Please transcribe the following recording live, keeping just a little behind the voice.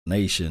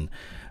Nation.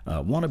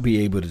 Want to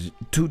be able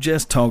to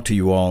just talk to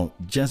you all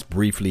just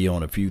briefly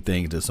on a few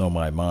things that's on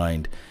my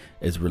mind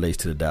as it relates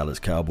to the Dallas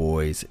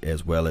Cowboys,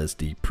 as well as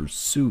the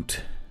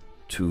pursuit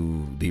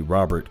to the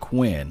Robert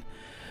Quinn.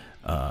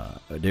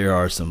 There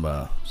are some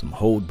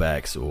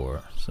holdbacks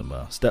or some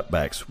step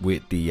backs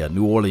with the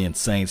New Orleans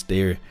Saints.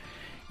 They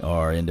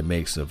are in the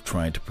mix of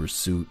trying to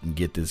pursue and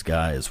get this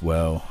guy as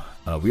well.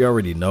 We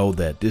already know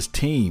that this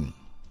team,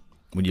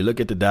 when you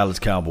look at the Dallas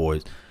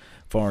Cowboys,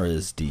 as far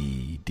as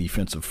the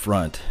defensive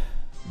front,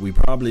 we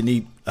probably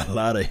need a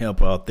lot of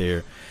help out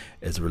there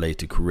as it relates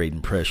to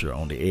creating pressure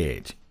on the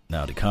edge.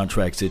 Now, the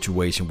contract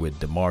situation with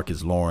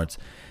DeMarcus Lawrence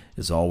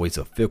is always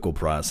a fickle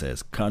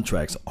process.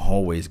 Contracts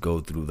always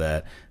go through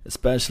that,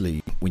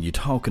 especially when you're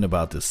talking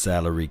about the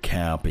salary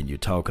cap and you're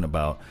talking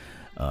about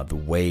the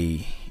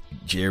way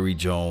Jerry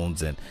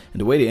Jones and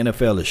the way the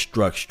NFL is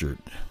structured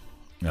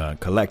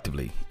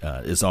collectively.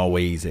 It's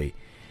always a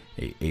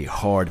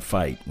hard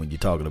fight when you're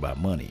talking about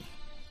money.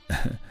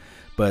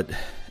 But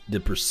the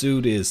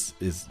pursuit is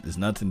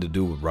nothing to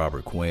do with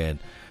Robert Quinn,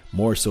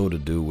 more so to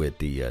do with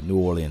the New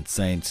Orleans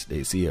Saints.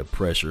 They see a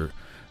pressure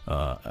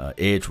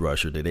edge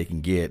rusher that they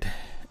can get,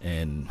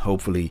 and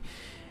hopefully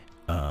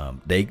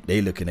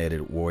they looking at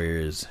it,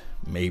 Warriors,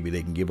 maybe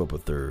they can give up a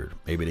third,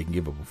 maybe they can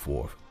give up a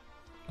fourth,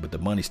 but the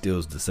money still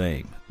is the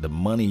same. The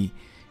money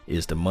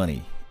is the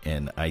money,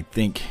 and I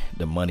think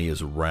the money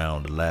is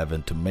around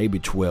 11 to maybe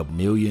 12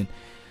 million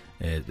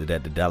that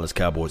the Dallas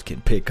Cowboys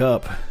can pick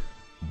up.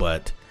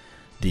 But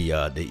the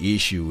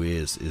issue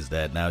is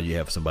that now you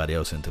have somebody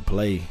else into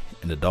play,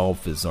 and the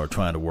Dolphins are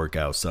trying to work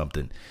out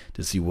something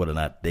to see whether or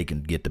not they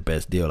can get the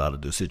best deal out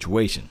of the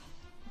situation.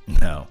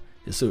 Now,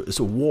 it's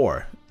a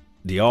war.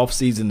 The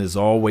offseason is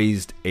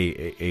always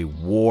a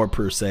war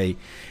per se,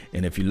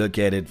 and if you look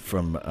at it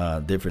from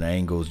different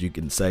angles, you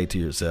can say to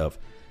yourself,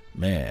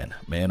 man,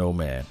 oh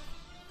man,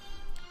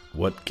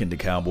 what can the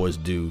Cowboys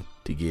do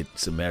to get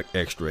some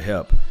extra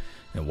help,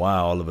 and why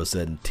all of a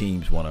sudden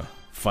teams want to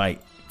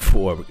fight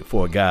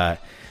for a guy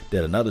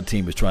that another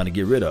team is trying to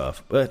get rid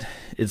of. But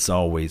it's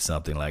always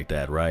something like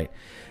that, right?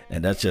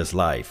 And that's just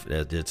life.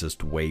 That's just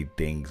the way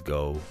things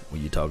go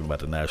when you're talking about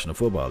the National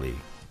Football League.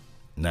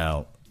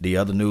 Now, the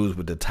other news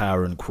with the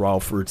Tyron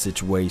Crawford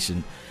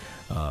situation,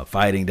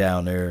 fighting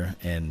down there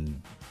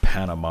in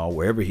Panama,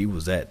 wherever he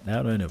was at,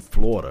 down in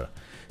Florida.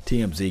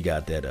 TMZ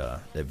got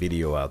that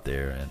video out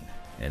there,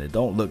 and it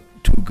don't look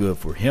too good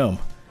for him.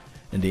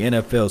 And the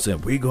NFL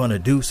said, we're going to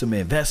do some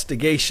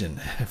investigation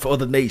for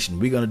the nation.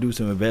 We're going to do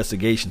some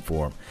investigation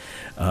for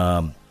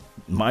him.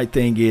 My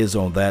thing is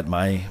on that,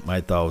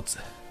 my thoughts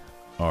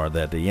are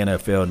that the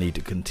NFL need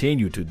to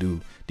continue to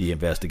do the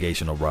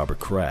investigation of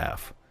Robert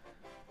Kraft.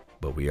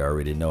 But we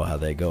already know how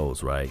that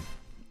goes, right?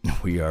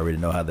 We already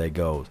know how that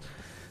goes.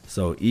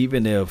 So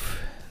even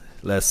if,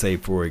 let's say,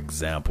 for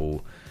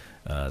example,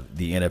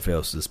 the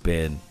NFL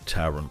suspend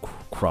Tyron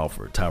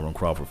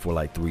Crawford for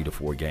like 3 to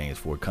 4 games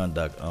for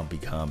conduct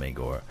unbecoming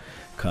or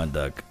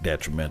conduct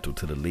detrimental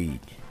to the league,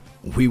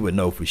 we would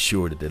know for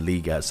sure that the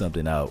league got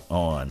something out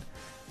on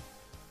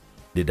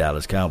the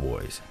Dallas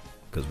Cowboys,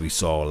 because we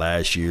saw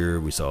last year,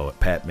 we saw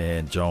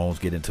Patman Jones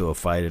get into a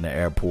fight in the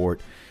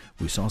airport.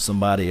 We saw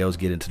somebody else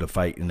get into the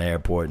fight in the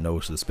airport, no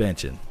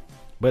suspension.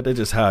 But that's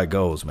just how it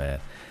goes, man.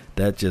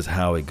 That's just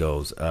how it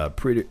goes.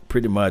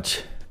 Pretty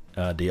much.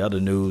 The other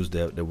news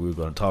that we were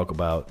going to talk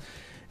about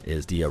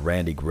is the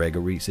Randy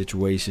Gregory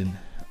situation.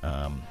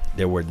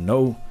 There were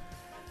no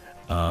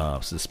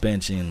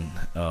suspension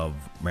of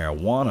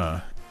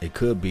marijuana. It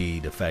could be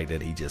the fact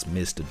that he just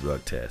missed the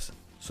drug test.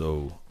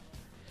 So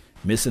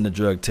missing the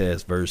drug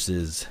test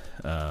versus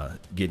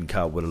getting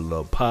caught with a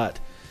little pot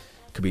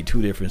could be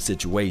two different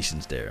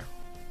situations there,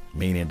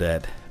 meaning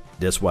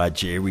that's why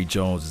Jerry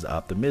Jones is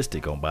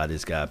optimistic on by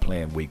this guy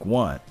playing week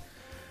 1.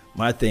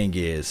 My thing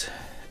is,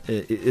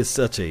 it's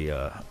such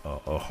a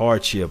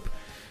hardship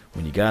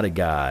when you got a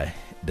guy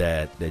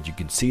that you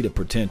can see the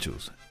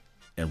potentials.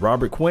 And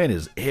Robert Quinn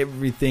is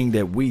everything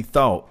that we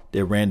thought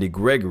that Randy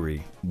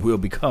Gregory will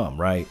become,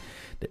 right?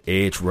 The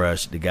edge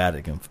rush, the guy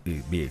that can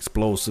be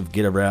explosive,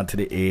 get around to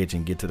the edge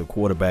and get to the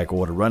quarterback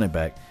or the running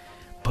back.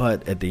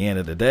 But at the end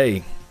of the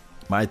day,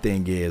 my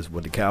thing is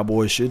what the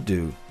Cowboys should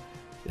do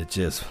is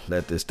just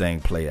let this thing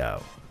play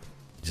out.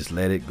 Just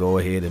let it go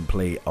ahead and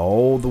play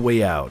all the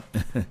way out.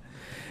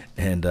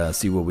 And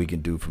see what we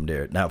can do from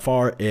there. Now, as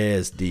far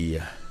as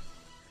the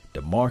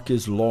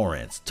DeMarcus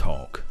Lawrence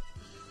talk,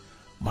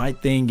 my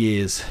thing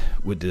is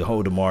with the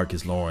whole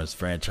DeMarcus Lawrence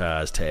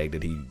franchise tag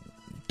that he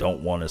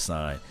don't want to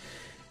sign,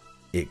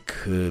 it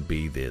could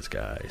be this,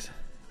 guys.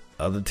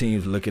 Other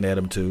teams looking at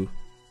him too.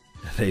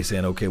 They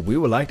saying, okay, we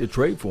would like to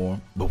trade for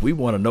him, but we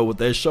want to know what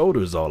that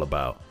shoulder is all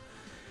about.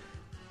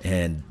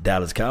 And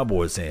Dallas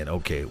Cowboys saying,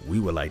 okay, we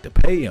would like to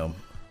pay him,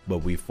 but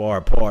we far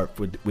apart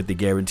with the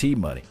guaranteed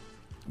money.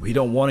 We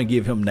don't want to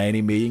give him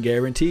 $90 million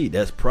guaranteed.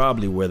 That's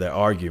probably where the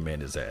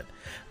argument is at.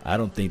 I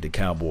don't think the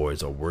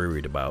Cowboys are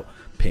worried about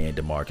paying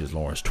DeMarcus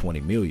Lawrence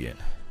 $20 million.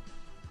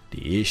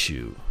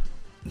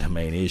 The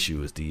main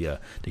issue is the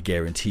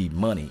guaranteed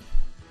money,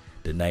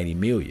 the $90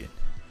 million.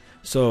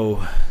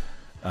 So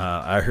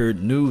I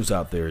heard news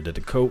out there that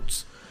the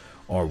Colts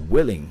are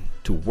willing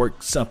to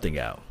work something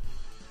out.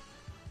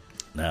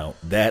 Now,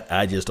 that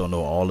I just don't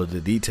know all of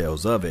the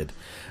details of it,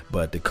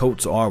 but the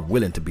Colts are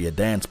willing to be a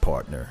dance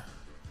partner.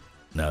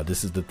 Now,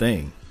 this is the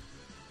thing.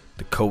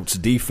 The Colts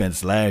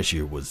defense last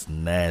year was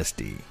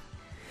nasty.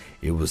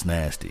 It was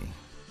nasty.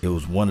 It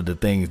was one of the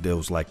things that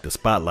was like the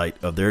spotlight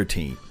of their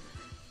team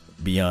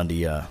beyond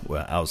the,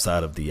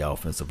 outside of the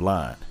offensive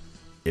line.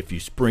 If you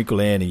sprinkle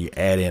in and you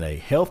add in a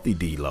healthy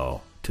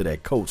D-Law to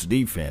that Colts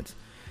defense,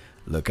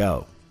 look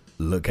out.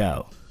 Look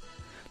out.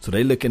 So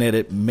they're looking at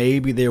it,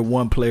 maybe they're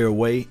one player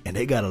away, and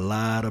they got a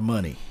lot of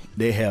money.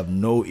 They have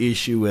no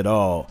issue at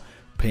all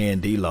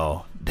paying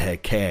D-Law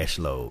that cash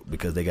load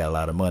because they got a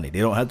lot of money. They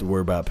don't have to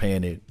worry about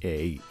paying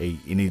an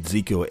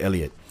Ezekiel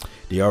Elliott.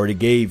 They already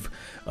gave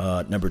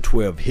number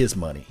 12 his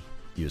money,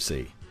 you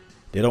see.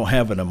 They don't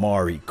have an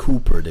Amari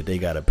Cooper that they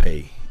got to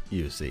pay,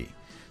 you see.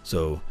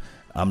 So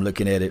I'm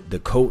looking at it. The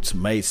Colts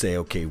may say,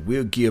 okay,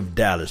 we'll give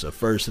Dallas a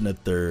first and a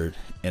third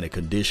and a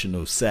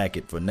conditional sack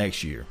it for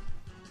next year.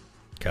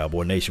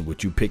 Cowboy Nation,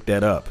 would you pick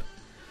that up?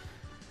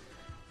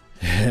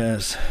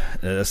 Yes,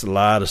 that's a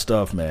lot of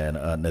stuff, man.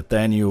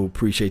 Nathaniel,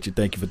 appreciate you.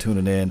 Thank you for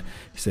tuning in.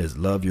 He says,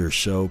 love your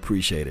show.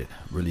 Appreciate it.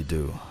 Really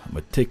do.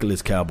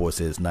 Meticulous Cowboy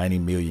says 90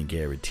 million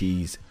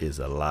guarantees is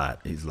a lot.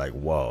 He's like,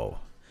 whoa.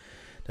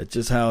 That's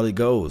just how it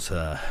goes.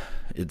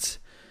 It's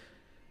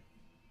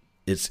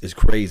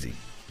crazy.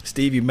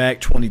 Stevie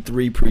Mac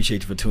 23,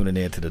 appreciate you for tuning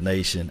in to the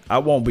Nation. I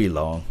won't be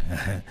long.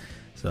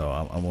 So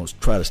I'm going to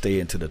try to stay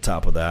into the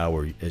top of the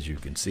hour. As you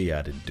can see,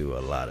 I didn't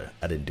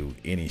do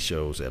any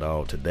shows at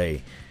all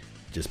today.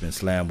 Just been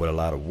slammed with a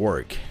lot of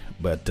work.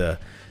 But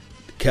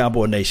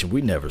Cowboy Nation,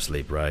 we never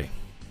sleep, right?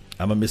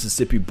 I'm a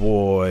Mississippi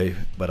boy,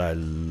 but I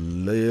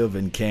live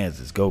in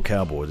Kansas. Go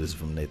Cowboys. This is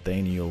from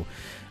Nathaniel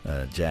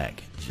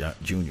Jack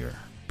Jr.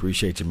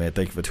 Appreciate you, man.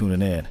 Thank you for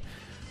tuning in.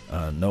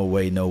 No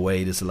way, no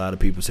way. There's a lot of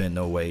people saying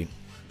no way.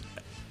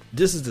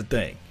 This is the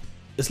thing.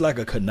 It's like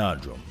a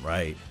conundrum,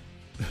 right?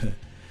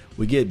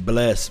 We get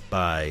blessed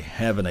by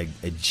having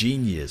a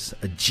genius,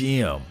 a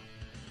gem,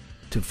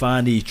 to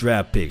find these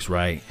draft picks,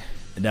 right?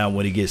 And now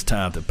when it gets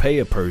time to pay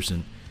a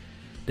person,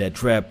 that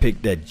draft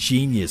pick, that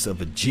genius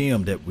of a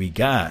gem that we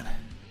got,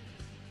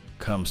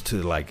 comes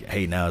to like,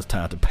 hey, now it's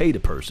time to pay the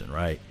person,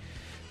 right?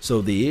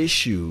 So the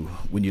issue,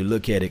 when you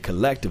look at it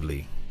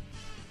collectively,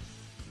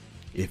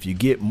 if you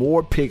get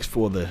more picks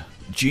for the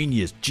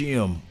genius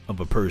gem of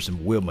a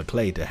person, Will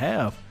McClay, to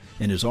have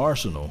in his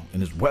arsenal,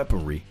 in his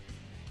weaponry,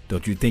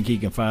 don't you think he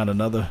can find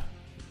another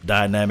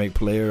dynamic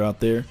player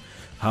out there?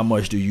 How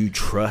much do you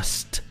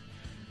trust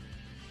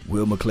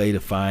Will McClay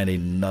to find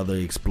another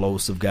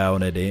explosive guy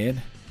on that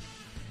end?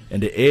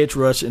 And the edge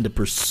rush in the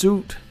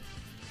pursuit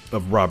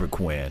of Robert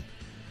Quinn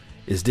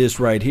is this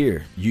right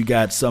here. You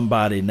got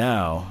somebody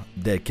now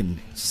that can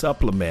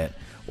supplement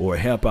or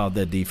help out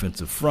that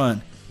defensive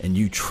front, and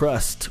you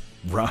trust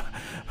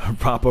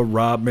Papa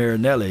Rob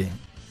Marinelli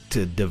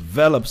to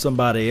develop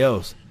somebody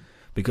else.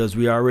 Because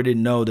we already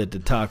know that the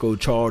Taco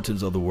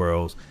Charltons of the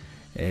world,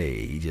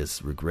 hey, he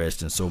just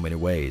regressed in so many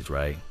ways,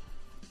 right?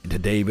 The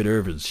David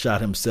Irvin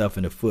shot himself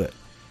in the foot.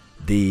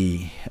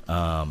 The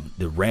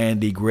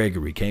Randy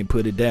Gregory can't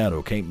put it down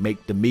or can't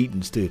make the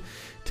meetings to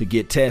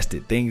get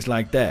tested, things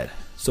like that.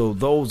 So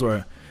those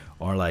are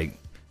like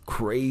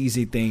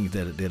crazy things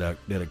that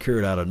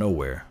occurred out of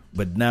nowhere.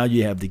 But now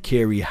you have the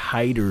Kerry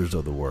Hyders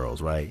of the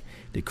world, right?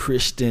 The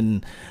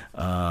Christian,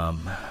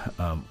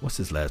 what's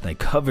his last name?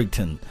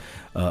 Covington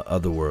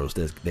of the world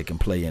that can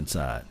play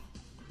inside.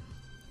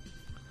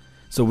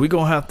 So we're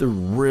going to have to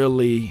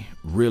really,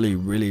 really,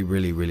 really,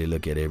 really, really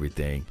look at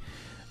everything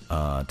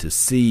to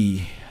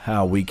see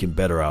how we can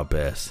better our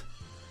best.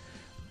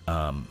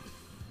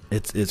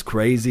 It's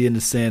crazy in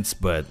a sense,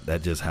 but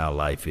that's just how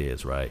life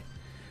is, right?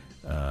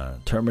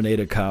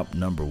 Terminator Cop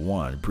number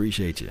 1.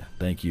 Appreciate you.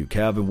 Thank you.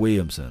 Calvin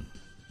Williamson.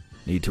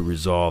 Need to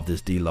resolve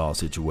this D-Law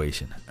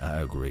situation. I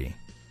agree.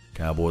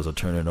 Cowboys are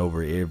turning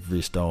over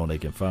every stone they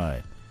can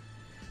find.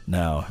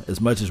 Now,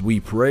 as much as we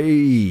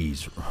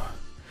praise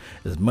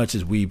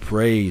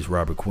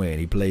Robert Quinn,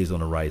 he plays on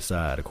the right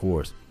side, of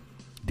course.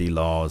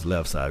 D-Law is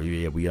left side.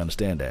 Yeah, we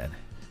understand that.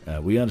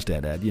 We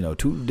understand that. You know,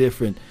 two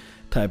different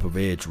type of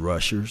edge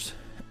rushers,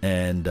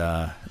 and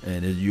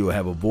you'll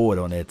have a void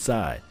on that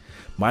side.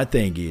 My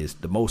thing is,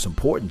 the most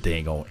important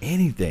thing on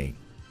anything,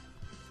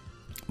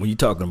 when you're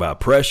talking about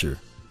pressure,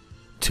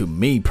 to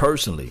me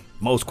personally,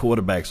 most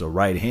quarterbacks are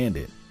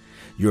right-handed.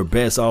 Your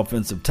best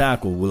offensive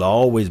tackle will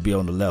always be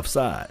on the left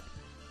side.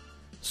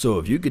 So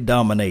if you could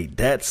dominate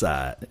that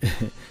side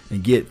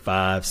and get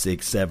 5,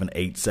 6, 7,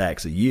 8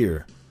 sacks a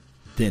year,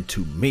 then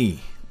to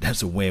me,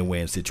 that's a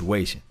win-win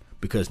situation.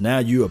 Because now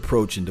you're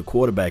approaching the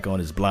quarterback on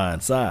his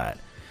blind side.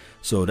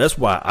 So that's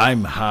why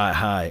I'm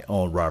high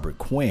on Robert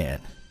Quinn.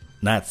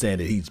 Not saying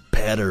that he's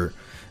better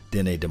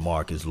than a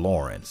DeMarcus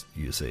Lawrence,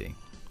 you see.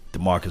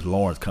 DeMarcus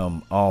Lawrence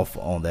come off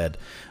on that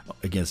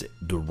against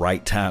the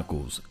right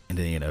tackles in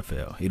the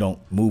NFL. He don't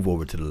move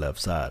over to the left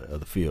side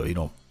of the field. He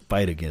don't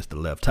fight against the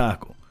left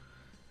tackle.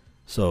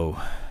 So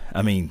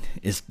I mean,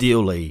 it's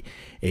still a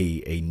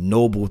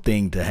noble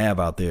thing to have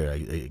out there.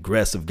 An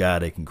aggressive guy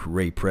that can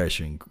create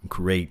pressure and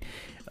create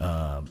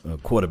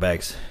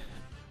quarterbacks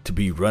to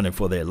be running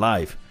for their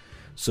life.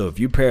 So if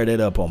you pair that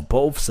up on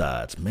both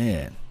sides,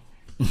 man,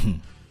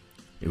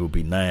 it would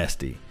be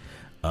nasty.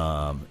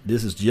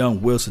 This is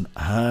Young Wilson.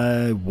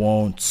 I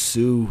want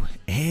Suh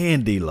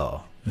and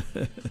D-Law.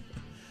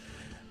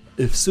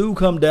 If Suh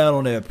come down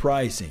on that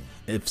pricing,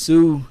 if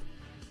Suh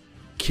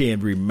can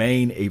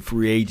remain a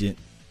free agent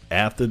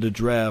after the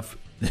draft,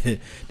 then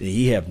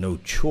he have no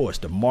choice.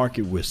 The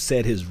market will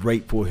set his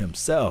rate for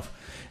himself,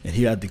 and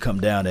he had to come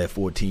down that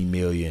 $14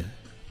 million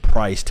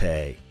price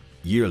tag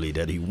yearly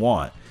that he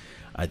want.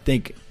 I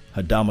think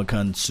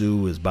Ndamukong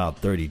Suh is about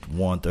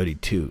 31,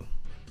 32.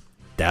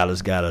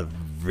 Dallas got a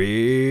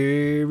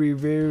very,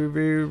 very,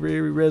 very,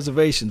 very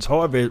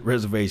hard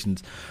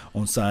reservations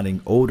on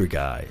signing older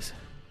guys.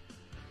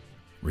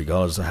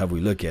 Regardless of how we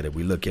look at it,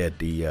 we look at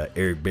the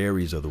Eric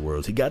Berrys of the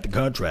world. He got the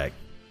contract.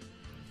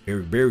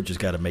 Eric Berry just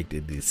got to make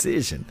the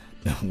decision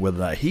whether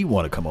or not he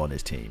want to come on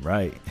this team,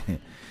 right?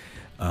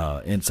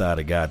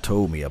 Insider guy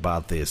told me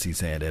about this. He's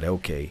saying that,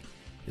 okay,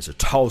 it's a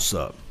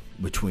toss-up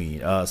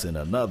between us and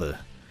another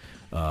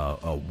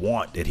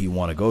want that he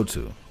want to go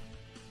to.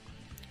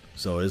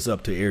 So it's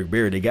up to Eric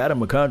Berry. They got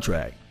him a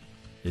contract.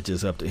 It's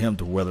just up to him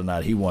to whether or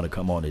not he want to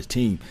come on his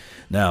team.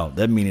 Now,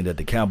 that meaning that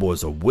the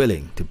Cowboys are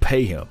willing to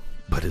pay him,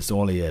 but it's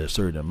only at a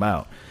certain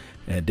amount.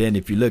 And then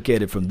if you look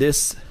at it from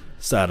this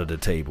side of the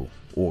table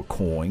or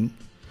coin,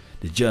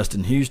 the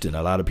Justin Houston,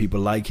 a lot of people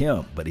like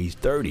him, but he's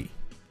 30.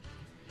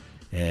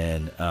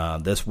 And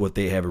that's what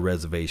they have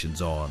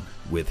reservations on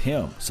with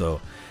him.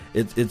 So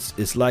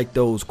it's like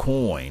those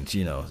coins,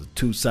 you know,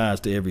 two sides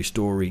to every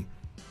story.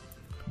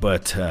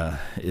 But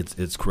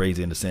it's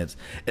crazy in a sense.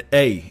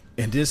 Hey,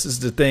 and this is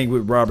the thing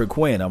with Robert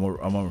Quinn. I'm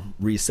gonna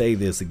re-say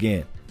this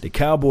again. The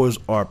Cowboys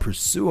are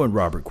pursuing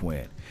Robert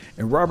Quinn.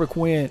 And Robert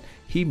Quinn,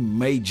 he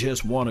may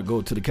just want to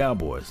go to the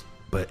Cowboys.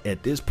 But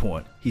at this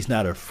point, he's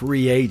not a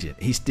free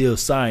agent. He's still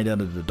signed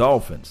under the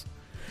Dolphins.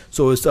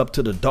 So it's up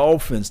to the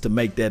Dolphins to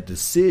make that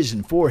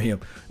decision for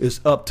him. It's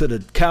up to the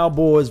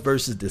Cowboys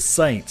versus the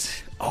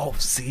Saints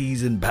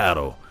off-season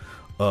battle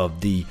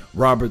of the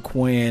Robert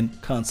Quinn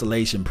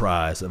consolation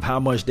prize, of how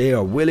much they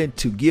are willing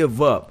to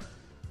give up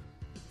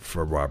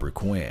for Robert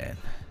Quinn.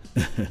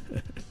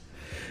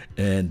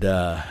 And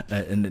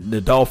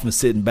the Dolphins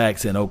sitting back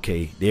saying,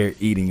 okay, they're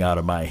eating out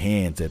of my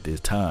hands at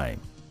this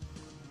time.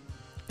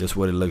 That's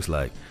what it looks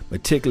like.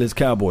 Meticulous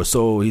Cowboy.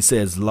 So he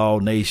says, Law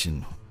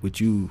Nation,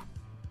 would you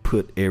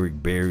put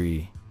Eric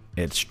Berry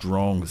at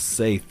strong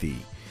safety?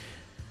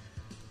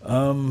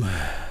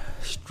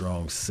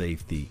 Strong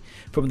safety.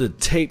 From the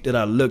tape that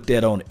I looked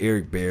at on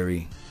Eric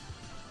Berry,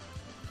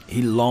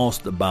 he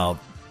lost about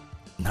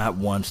not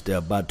one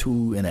step, about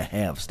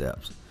 2.5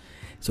 steps.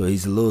 So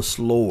he's a little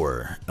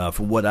slower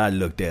from what I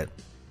looked at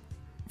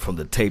from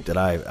the tape that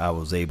I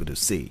was able to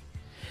see.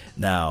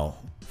 Now,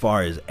 as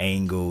far as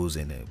angles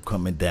and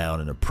coming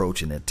down and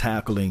approaching and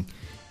tackling,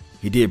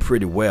 he did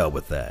pretty well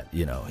with that.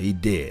 You know, he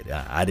did.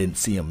 I didn't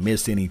see him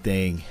miss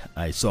anything.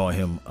 I saw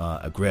him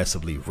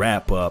aggressively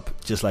wrap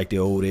up, just like the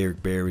old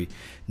Eric Berry.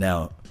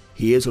 Now,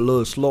 he is a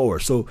little slower.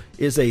 So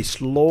is a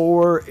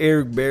slower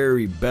Eric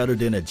Berry better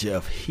than a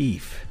Jeff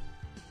Heath?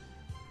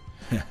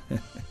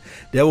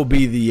 That will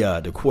be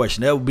the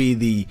question. That will be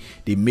the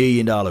 $1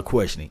 million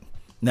questioning.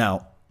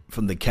 Now,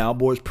 from the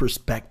Cowboys'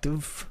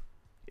 perspective,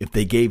 if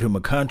they gave him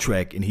a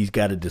contract and he's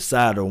got to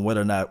decide on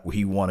whether or not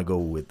he want to go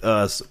with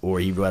us or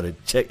he got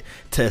to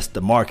test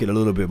the market a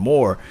little bit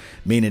more,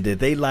 meaning that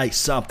they like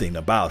something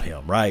about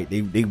him, right?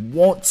 They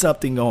want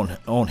something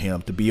on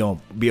him to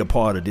be a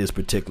part of this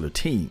particular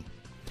team.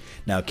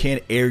 Now, can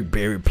Eric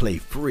Berry play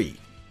free?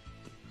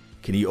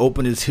 Can he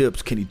open his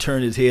hips? Can he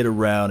turn his head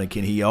around? And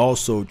can he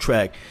also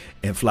track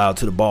and fly out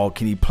to the ball?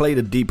 Can he play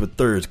the deeper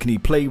thirds? Can he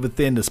play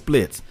within the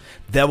splits?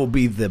 That will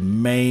be the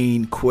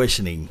main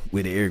questioning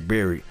with Eric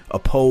Berry,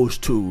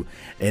 opposed to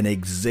an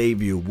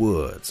Xavier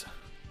Woods.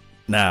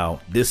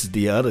 Now, this is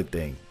the other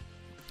thing.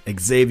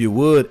 Xavier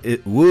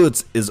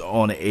Woods is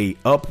on a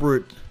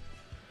upward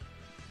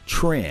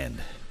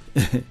trend.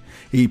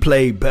 He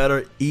played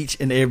better each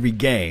and every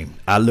game.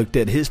 I looked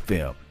at his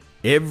film.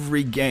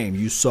 Every game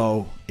you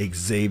saw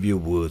Xavier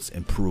Woods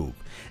improve.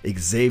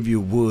 Xavier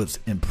Woods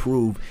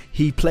improved.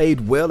 He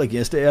played well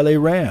against the LA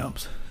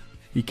Rams.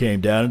 He came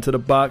down into the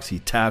box. He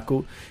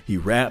tackled. He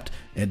wrapped.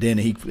 And then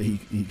he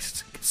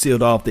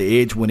sealed off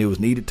the edge when it was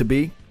needed to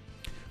be.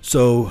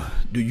 So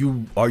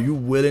are you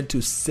willing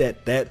to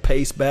set that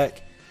pace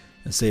back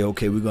and say,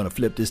 okay, we're going to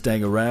flip this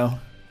thing around?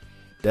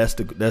 That's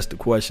the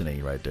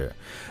questioning right there.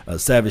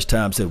 Savage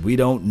Time said, we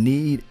don't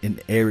need an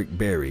Eric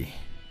Berry.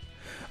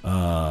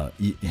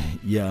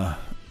 Yeah.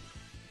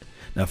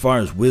 Now, as far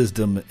as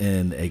wisdom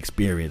and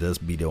experience, that's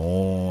be the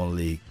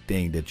only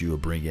thing that you will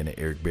bring in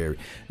Eric Berry.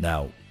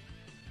 Now,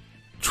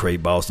 Trey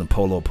Boston,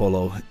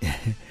 Polo.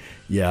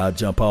 Yeah, I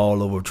jump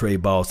all over Trey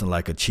Boston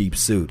like a cheap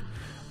suit.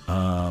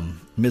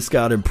 Miss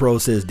Scott and Pro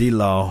says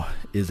D-Law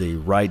is a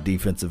right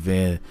defensive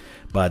end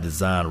by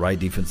design. Right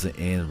defensive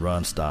end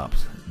run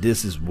stops.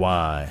 this is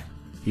why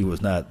he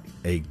was not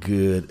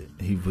good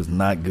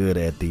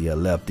at the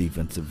left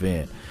defensive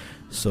end.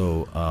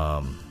 So,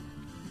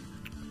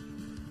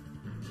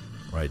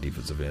 right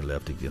defensive end,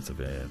 left defensive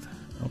end.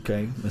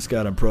 Okay, Miss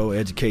Scott Pro,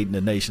 educating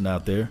the nation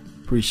out there.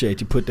 Appreciate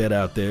you put that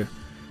out there.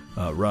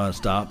 Run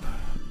stop,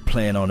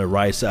 playing on the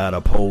right side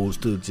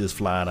opposed to just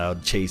flying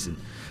out chasing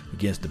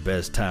against the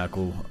best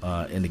tackle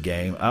in the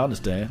game. I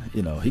understand.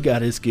 He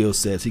got his skill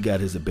sets. He got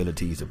his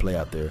abilities to play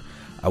out there.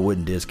 I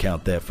wouldn't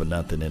discount that for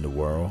nothing in the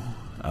world.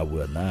 I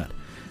would not.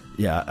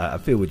 Yeah, I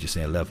feel what you're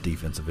saying, left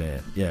defensive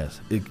end.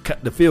 Yes,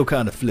 the field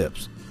kind of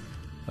flips.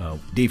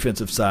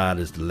 Defensive side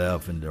is the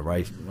left and the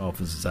right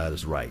offensive side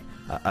is right.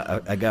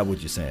 I got what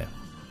you're saying.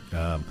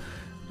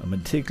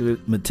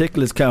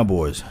 Meticulous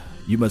Cowboys,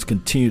 you must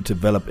continue to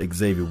develop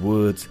Xavier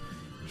Woods.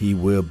 He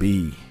will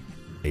be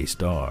a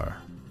star.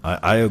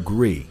 I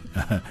agree.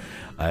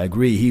 I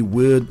agree. He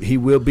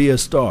will be a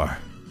star.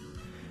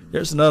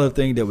 There's another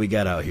thing that we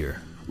got out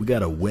here. We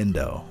got a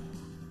window.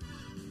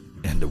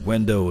 And the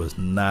window is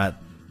not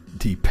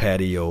the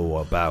patio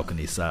or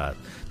balcony side.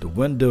 The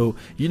window,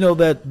 you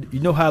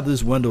know how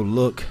this window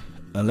look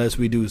unless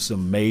we do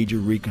some major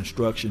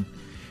reconstruction.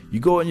 You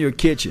go in your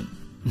kitchen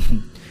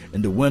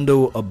and the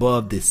window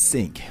above the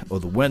sink or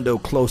the window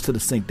close to the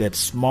sink, that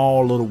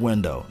small little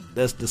window,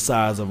 that's the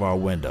size of our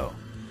window.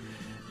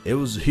 It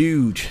was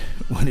huge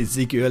when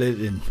Ezekiel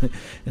Elliott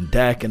and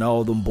Dak and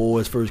all them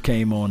boys first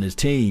came on his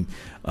team.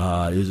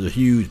 It was a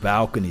huge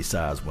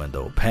balcony-sized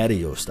window,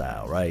 patio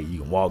style, right?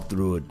 You can walk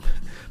through it.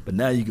 But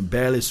now you can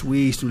barely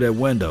squeeze through that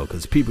window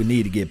because people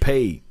need to get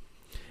paid.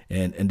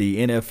 And the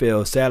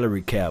NFL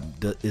salary cap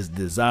is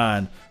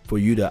designed for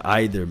you to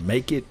either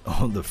make it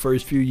on the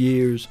first few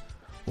years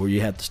or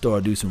you have to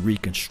start doing some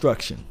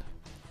reconstruction.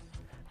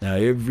 Now,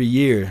 every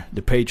year,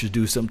 the Patriots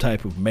do some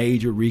type of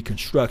major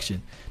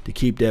reconstruction to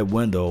keep that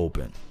window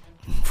open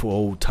for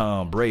old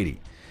Tom Brady.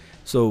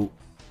 So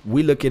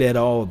we look at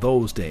all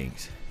those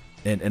things.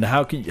 And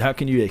how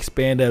can you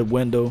expand that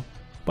window?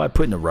 By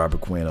putting a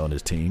Robert Quinn on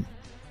his team.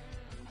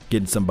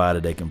 Getting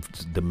somebody that can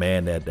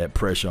demand that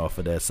pressure off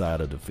of that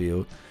side of the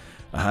field.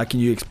 How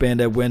can you expand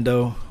that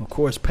window? Of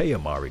course, pay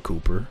Amari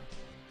Cooper.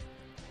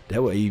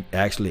 That will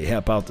actually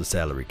help out the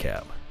salary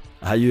cap.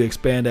 How you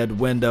expand that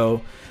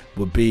window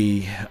would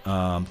be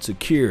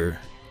secure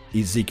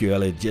Ezekiel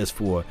Elliott just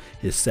for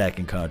his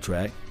second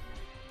contract.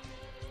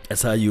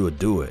 That's how you would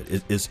do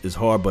it. It's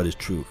hard, but it's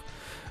true.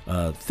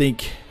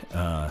 Think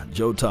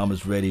Joe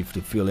Thomas ready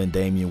to fill in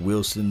Damian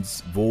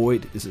Wilson's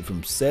void. This is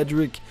from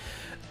Cedric.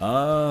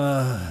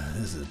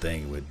 This is the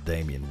thing with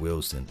Damian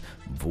Wilson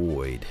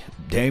void.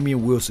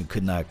 Damian Wilson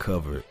could not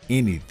cover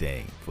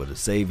anything to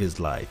save his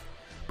life,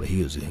 but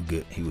he was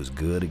good. He was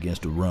good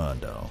against the run,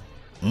 though.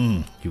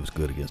 He was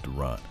good against the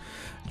run.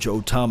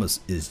 Joe Thomas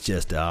is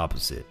just the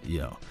opposite.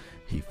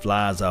 He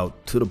flies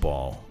out to the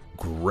ball,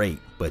 great,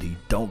 but he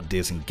don't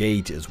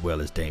disengage as well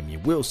as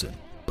Damian Wilson.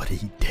 But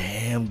he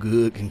damn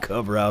good can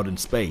cover out in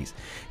space.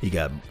 He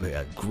got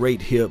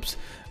great hips,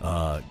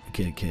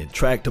 can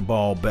track the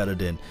ball better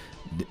than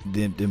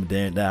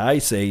now. I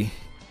say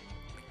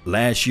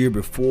last year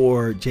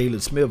before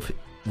Jalen Smith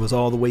was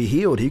all the way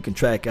healed, he can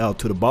track out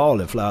to the ball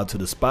and fly out to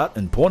the spot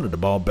and point at the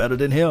ball better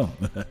than him.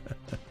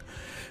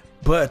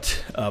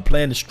 But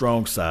playing the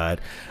strong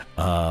side,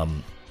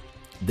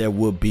 there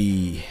will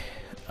be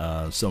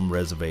some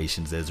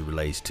reservations as it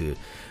relates to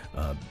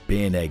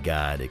being that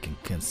guy that can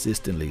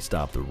consistently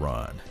stop the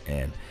run,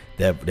 and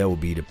that will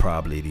be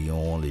probably the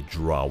only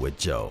draw with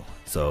Joe.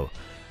 So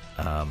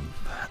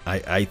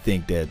I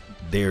think that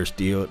they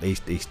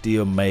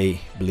still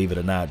may, believe it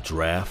or not,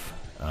 draft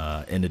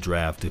in the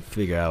draft to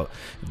figure out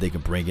if they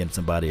can bring in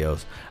somebody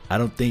else. I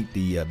don't think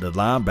the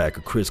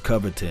linebacker Chris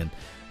Covington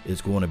is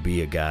going to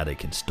be a guy that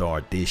can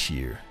start this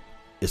year.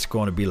 It's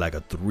going to be like a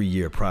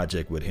 3-year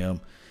project with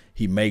him.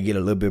 He may get a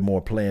little bit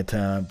more playing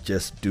time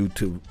just due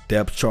to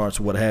depth charts,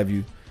 what have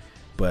you.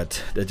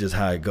 But that's just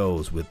how it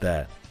goes with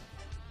that.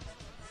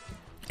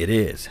 It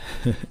is.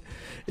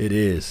 It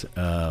is.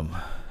 Let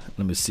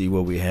me see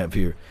what we have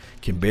here.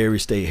 Can Barry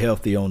stay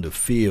healthy on the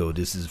field?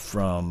 This is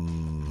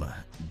from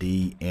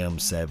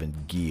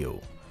DM7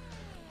 Gill.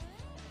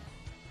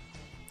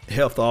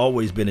 Health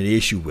always been an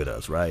issue with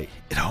us, right?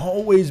 It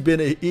always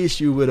been an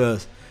issue with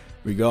us,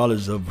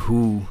 regardless of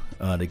who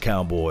the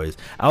Cowboys.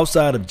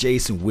 Outside of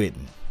Jason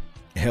Witten,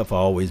 health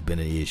always been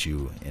an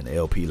issue. And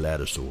LP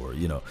Ladder-Sore,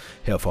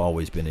 health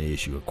always been an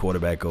issue. A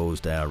quarterback goes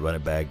down,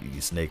 running back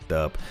gets nicked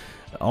up.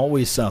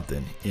 Always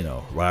something,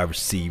 wide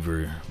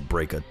receiver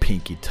break a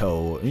pinky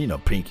toe,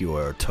 pinky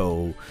or a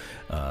toe,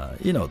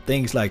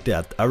 things like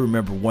that. I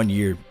remember one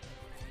year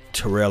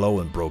Terrell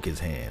Owen broke his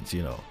hands,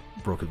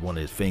 broke one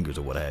of his fingers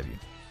or what have you.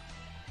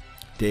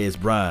 Dez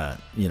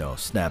Bryant,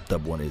 snapped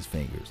up one of his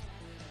fingers.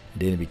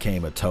 Then it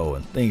became a toe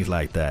and things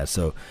like that.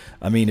 So,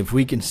 if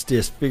we can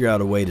just figure out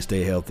a way to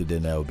stay healthy,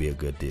 then that would be a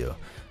good deal.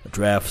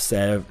 Draft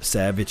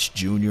Savage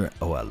Jr.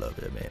 Oh, I love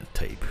that man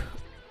tape.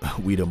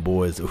 We them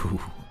boys. Ooh,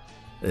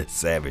 that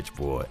Savage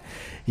boy.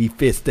 He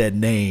fits that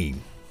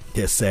name.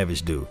 That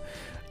Savage do.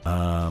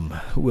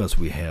 Who else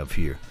we have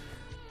here?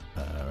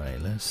 All right,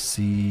 let's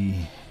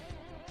see.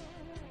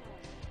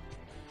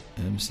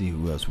 Let me see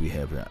who else we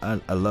have here.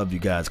 I love you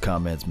guys'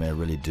 comments, man. I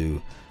really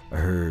do. I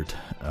heard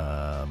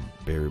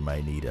Barry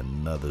might need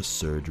another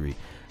surgery.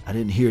 I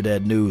didn't hear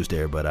that news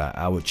there, but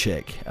I would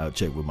check. I'll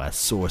check with my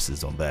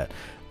sources on that.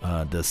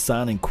 Does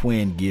signing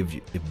Quinn give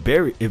you?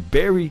 If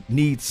Barry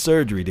needs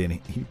surgery, then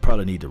he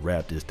probably need to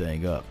wrap this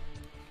thing up.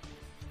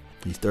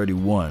 He's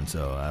 31,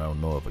 so I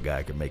don't know if a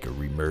guy can make a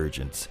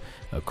reemergence,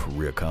 a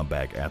career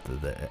comeback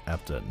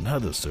after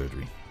another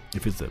surgery.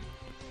 If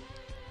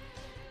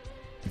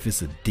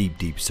it's a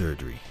deep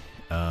surgery.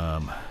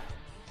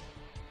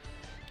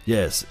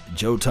 Yes,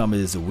 Joe Thomas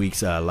is a weak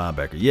side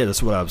linebacker. Yeah,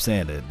 that's what I'm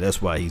saying.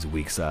 That's why he's a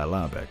weak side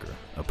linebacker,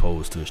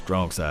 opposed to the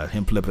strong side.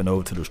 Him flipping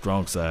over to the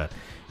strong side,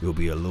 it'll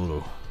be a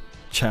little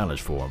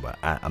challenge for him. But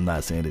I'm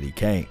not saying that he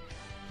can't.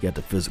 He got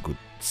the physical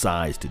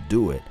size to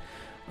do it.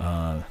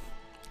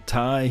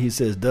 Ty, he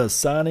says, does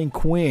signing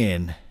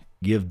Quinn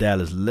give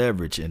Dallas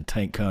leverage in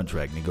Tank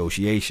contract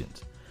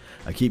negotiations?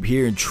 I keep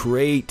hearing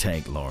trade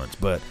Tank Lawrence,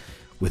 but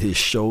with his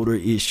shoulder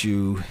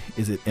issue,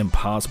 is it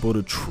impossible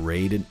to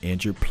trade an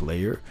injured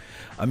player?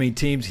 I mean,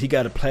 teams, he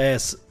got to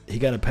pass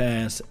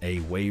a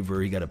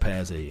waiver, he got to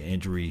pass a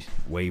injury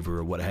waiver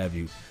or what have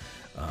you.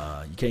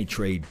 You can't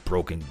trade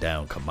broken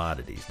down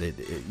commodities.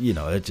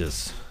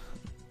 That's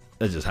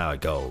just how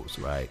it goes,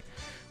 right?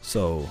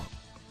 So,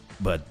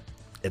 but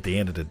at the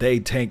end of the day,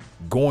 Tank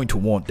going to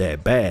want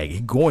that bag.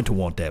 He's going to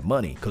want that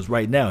money because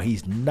right now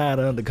he's not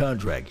under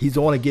contract. He's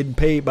only getting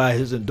paid by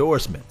his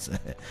endorsements.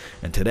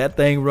 Until that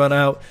thing run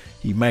out,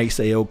 he might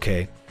say,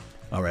 okay,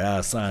 all right,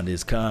 I'll sign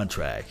this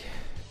contract.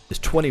 It's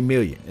 $20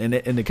 million,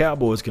 and the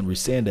Cowboys can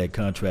rescind that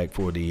contract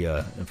for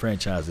the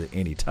franchise at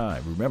any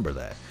time. Remember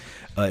that.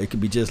 It can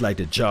be just like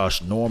the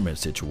Josh Norman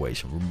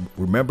situation.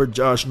 Remember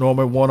Josh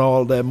Norman won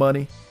all that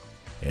money?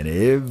 And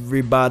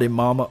everybody,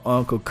 mama,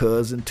 uncle,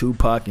 cousin,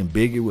 Tupac, and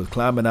Biggie was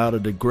climbing out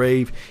of the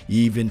grave.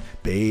 Even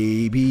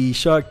Baby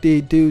Shark,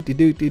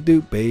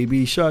 dee-doo-dee-doo-dee-doo,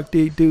 Baby Shark,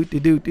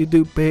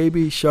 dee-doo-dee-doo-dee-doo,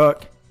 Baby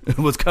Shark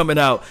was coming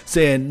out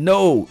saying,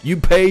 no, you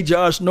pay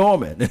Josh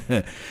Norman.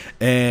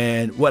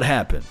 And what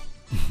happened?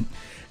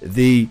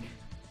 The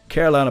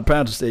Carolina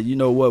Panthers said, you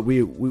know what,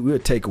 we'll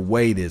take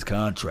away this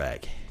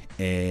contract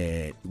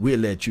and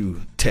we'll let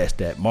you test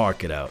that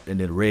market out. And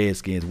then the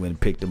Redskins went and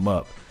picked him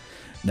up.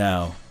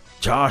 Now,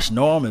 Josh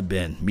Norman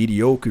been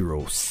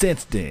mediocre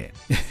since then.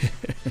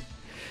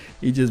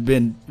 He just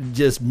been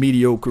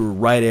mediocre,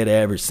 right at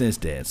average since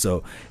then.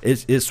 So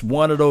it's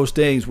one of those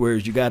things where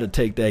you got to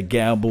take that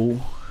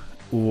gamble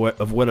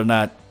of whether or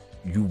not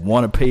you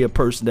want to pay a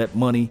person that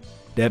money,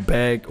 that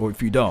bag, or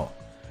if you don't.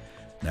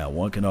 Now,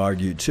 one can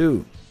argue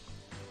too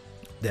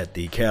that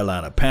the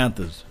Carolina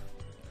Panthers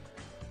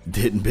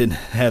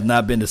have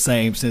not been the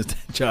same since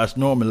Josh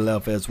Norman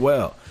left as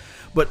well.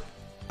 But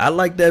I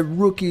like that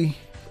rookie.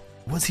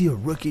 Was he a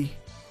rookie?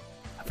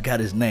 I forgot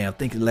his name. I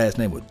think his last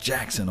name was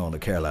Jackson on the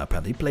Carolina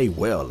Panthers. He played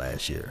well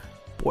last year.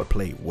 Boy,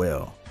 played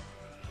well.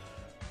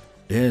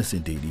 Yes,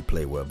 indeed, he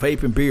played well.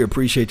 Vape and Beer,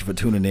 appreciate you for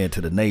tuning in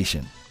to the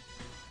nation.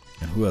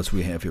 And who else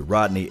we have here?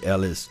 Rodney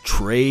Ellis.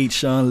 Trade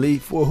Sean Lee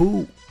for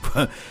who?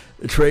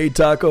 Trade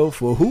Taco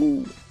for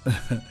who?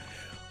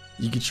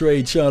 You can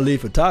trade Sean Lee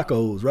for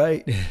tacos,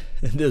 right?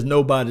 There's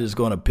nobody that's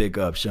going to pick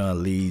up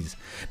Sean Lee's.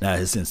 Now,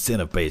 his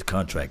incentive-based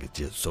contract is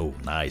just so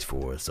nice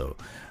for us. So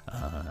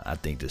I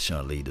think that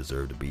Sean Lee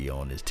deserved to be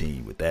on this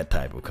team with that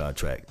type of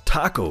contract.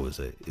 Taco is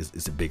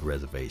a big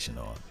reservation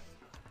on.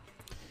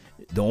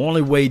 The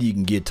only way you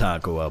can get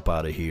Taco up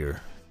out of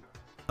here,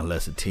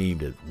 unless a team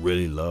that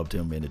really loved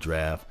him in the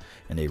draft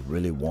and they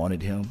really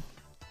wanted him,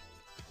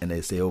 and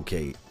they say,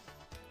 okay,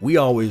 we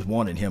always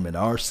wanted him in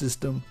our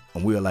system,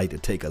 and we'd like to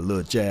take a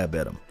little jab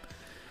at him.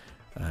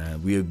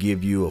 We'll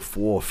give you a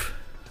 4th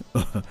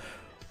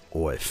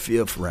or a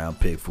 5th round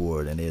pick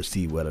for it, and they'll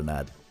see whether or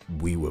not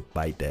we would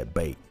bite that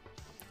bait.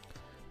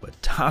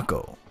 But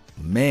Taco,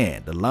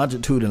 man, the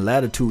longitude and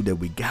latitude that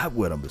we got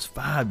with him is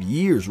 5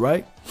 years,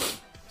 right?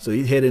 So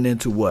he's heading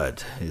into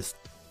what?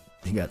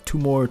 He got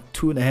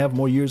 2.5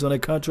 more years on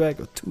that contract,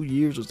 or 2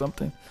 years or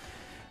something.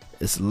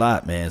 It's a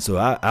lot, man. So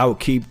I would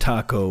keep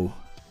Taco.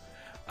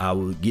 I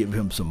will give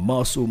him some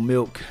muscle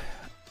milk.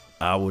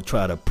 I will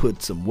try to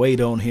put some weight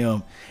on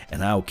him,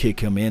 and I'll kick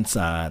him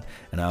inside,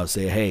 and I'll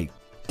say, hey,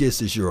 this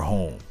is your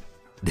home.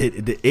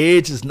 The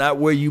edge is not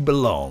where you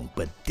belong,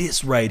 but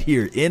this right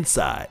here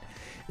inside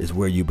is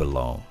where you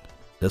belong.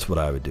 That's what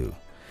I would do.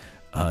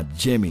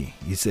 Jimmy,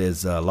 he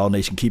says, Law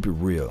Nation, keep it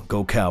real.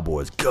 Go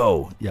Cowboys,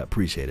 go. Yeah, I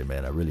appreciate it,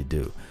 man. I really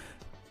do.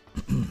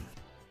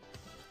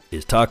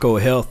 Is Taco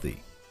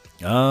healthy?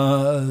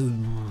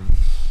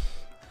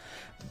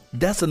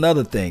 That's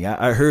another thing.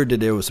 I heard that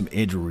there was some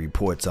injury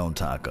reports on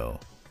Taco,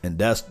 and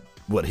that's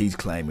what he's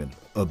claiming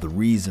of the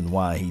reason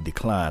why he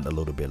declined a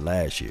little bit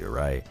last year,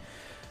 right?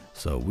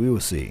 So we will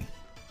see.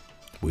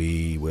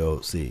 We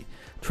will see.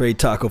 Trade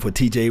Taco for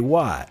TJ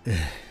Watt.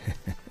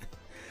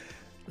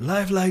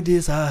 Life like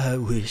this, I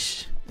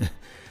wish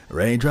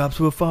raindrops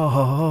will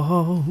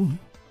fall.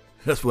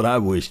 That's what I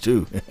wish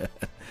too.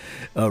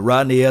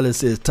 Rodney Ellis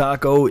says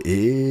Taco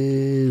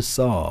is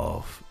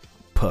soft.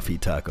 Puffy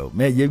Taco.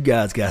 Man, you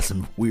guys got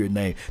some weird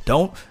names.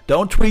 Don't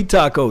tweet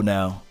Taco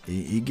now.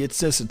 He gets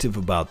sensitive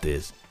about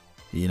this.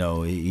 You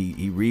know,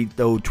 he reads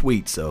those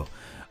tweets. So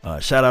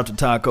shout out to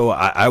Taco.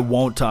 I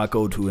want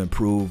Taco to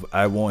improve.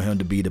 I want him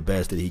to be the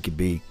best that he can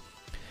be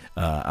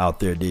out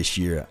there this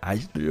year. I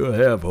still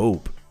have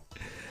hope.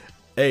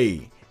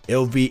 Hey,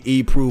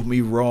 LVE proved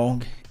me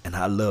wrong, and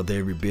I loved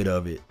every bit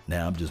of it.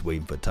 Now I'm just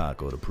waiting for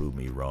Taco to prove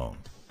me wrong,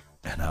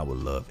 and I would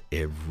love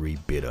every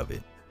bit of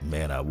it.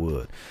 Man, I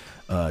would.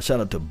 Shout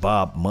out to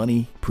Bob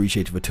Money.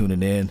 Appreciate you for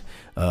tuning in.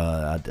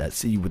 I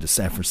see you with the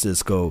San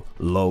Francisco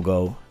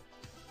logo.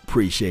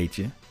 Appreciate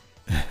you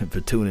for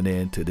tuning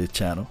in to this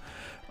channel.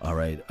 All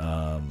right.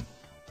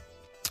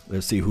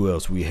 Let's see who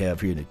else we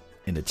have here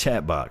in the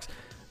chat box.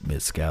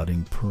 Miss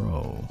Scouting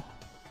Pro.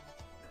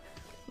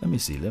 Let me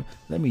see.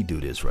 Let me do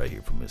this right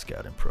here for Miss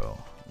Scouting Pro.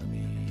 Let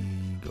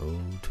me go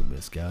to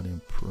Miss Scouting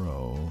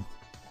Pro.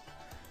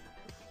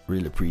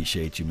 Really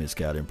appreciate you, Miss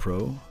Scouting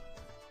Pro.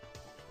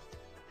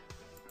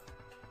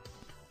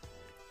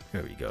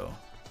 There we go.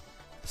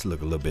 Let's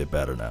look a little bit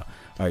better now.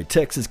 All right,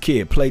 Texas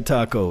Kid, play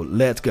Taco.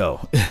 Let's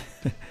go.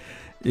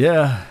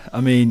 Yeah,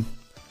 I mean,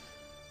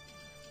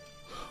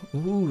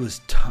 who is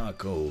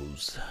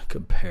Taco's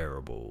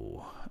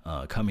comparable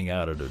coming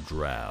out of the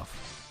draft?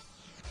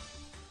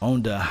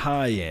 On the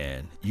high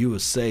end, you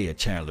would say a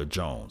Chandler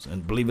Jones.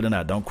 And believe it or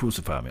not, don't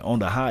crucify me. On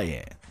the high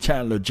end,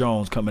 Chandler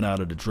Jones coming out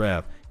of the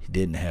draft, he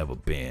didn't have a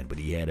bend, but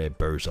he had that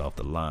burst off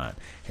the line,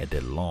 had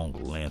that long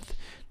length,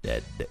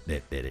 that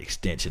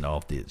extension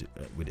off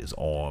with his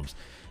arms,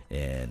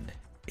 and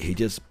he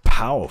just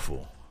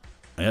powerful.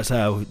 And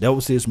that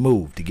was his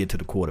move to get to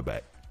the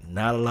quarterback.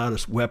 Not a lot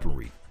of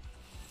weaponry.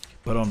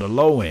 But on the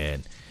low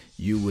end,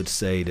 you would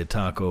say that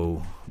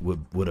Taco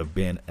would have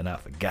been, and I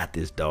forgot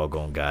this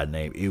doggone guy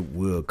name. It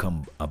will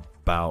come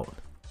about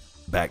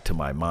back to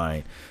my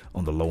mind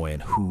on the low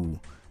end who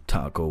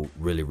Taco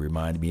really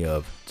reminded me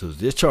of. So it's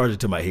just charging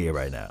to my head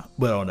right now.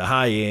 But on the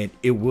high end,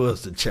 it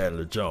was the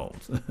Chandler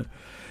Jones.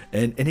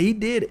 And he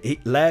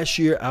did. Last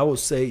year, I would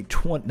say,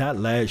 not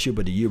last year,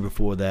 but the year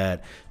before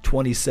that,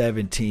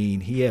 2017,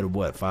 he had,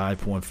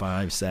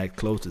 5.5 sacks,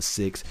 close to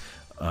 6.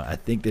 I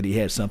think that he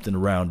had something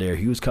around there.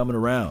 He was coming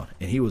around,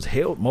 and he was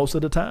held most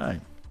of the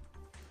time.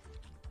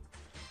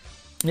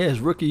 Yeah, his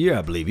rookie year,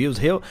 I believe. He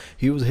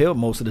was held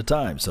most of the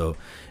time. So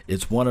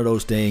it's one of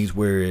those things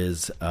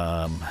whereas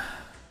I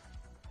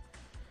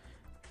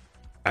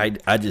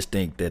just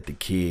think that the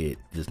kid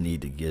just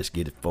need to just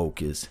get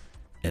focused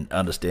and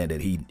understand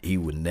that he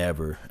would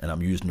never, and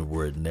I'm using the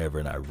word never,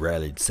 and I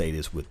rarely say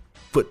this with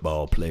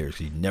football players,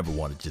 you never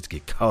want to just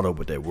get caught up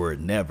with that word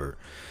never,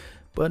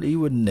 but he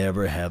would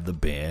never have the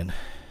bend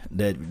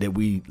that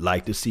we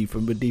like to see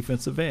from a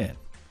defensive end.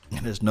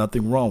 And there's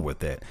nothing wrong with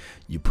that.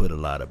 You put a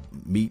lot of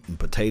meat and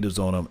potatoes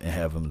on him and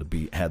have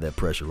him have that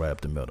pressure right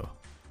up the middle.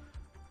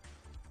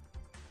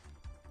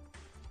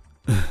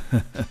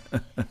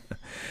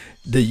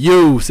 The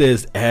U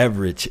says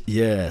average.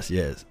 Yes.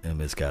 And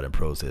Miss Scouting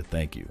Pro said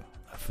thank you.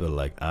 I feel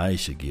like I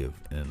should give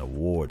an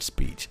award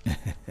speech.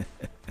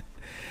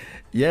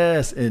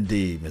 Yes,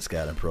 indeed, Miss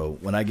Scouting Pro.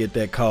 When I get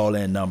that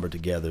call-in number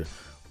together,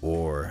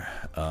 or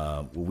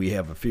we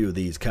have a few of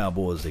these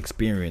Cowboys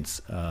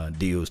experience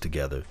deals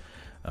together,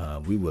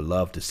 we would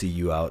love to see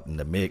you out in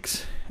the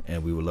mix,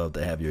 and we would love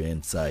to have your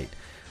insight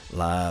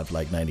live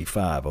like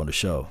 95 on the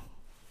show.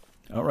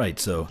 All right,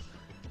 so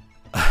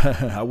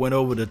I went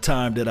over the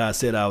time that I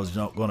said I was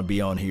going to be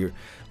on here.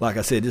 Like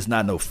I said, this is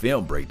not no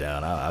film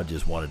breakdown. I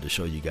just wanted to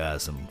show you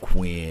guys some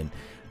Quinn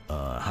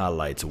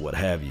highlights or what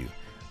have you.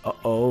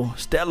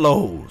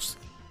 Stellos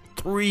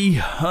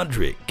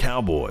 300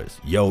 Cowboys.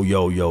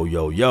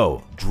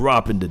 Yo.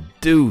 Dropping the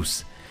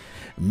deuce.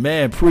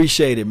 Man,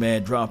 appreciate it,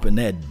 man. Dropping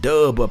that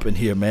dub up in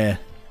here, man.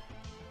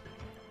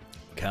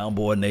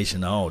 Cowboy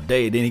Nation all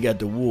day. Then he got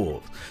the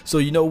Wolves. So,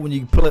 when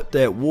you put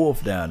that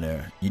wolf down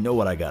there, you know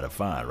what I got to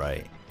find,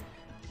 right?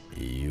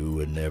 You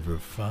would never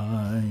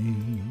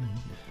find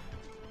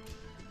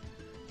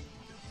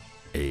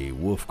a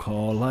wolf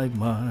call like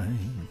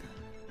mine.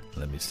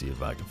 Let me see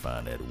if I can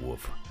find that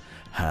wolf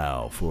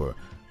howl for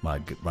my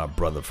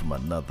brother from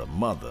another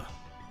mother.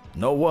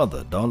 No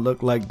other. Don't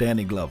look like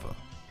Danny Glover,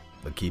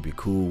 but keep it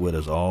cool with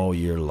us all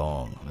year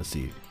long. Let's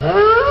see.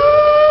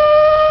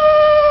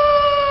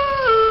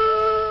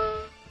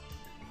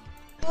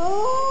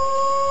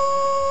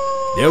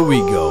 There we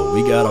go.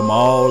 We got them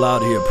all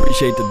out here.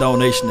 Appreciate the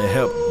donation to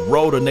help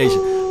grow the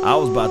nation. I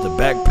was about to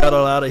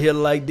backpedal out of here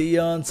like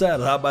Deion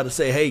Sanders. I was about to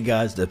say, hey,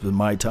 guys, this was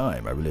my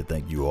time. I really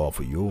thank you all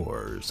for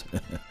yours.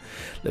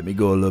 Let me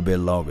go a little bit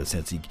longer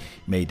since he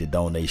made the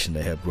donation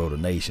to help grow the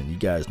nation. You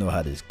guys know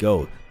how this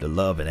goes. The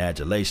love and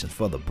adulation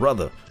for the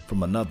brother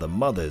from another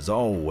mother is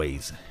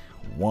always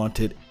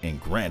wanted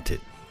and granted.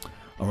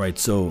 All right,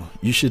 so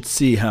you should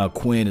see how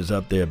Quinn is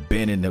up there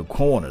bending the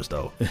corners,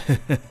 though.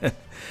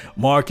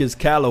 Marcus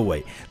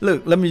Callaway.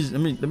 Look, let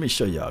me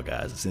show y'all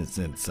guys. Since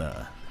let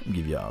me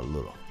give y'all a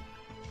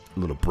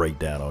little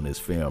breakdown on this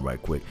film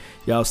right quick.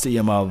 Y'all see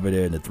him over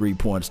there in the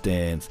 3-point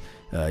stands.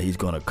 He's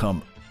gonna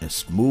come and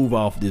smooth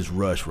off this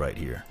rush right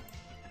here.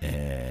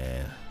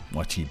 And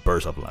watch, he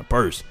burst up like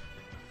burst.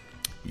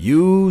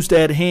 Use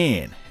that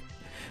hand.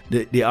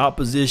 The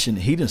opposition,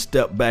 he done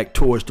stepped back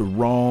towards the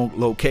wrong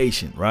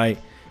location, right?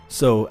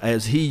 So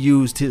as he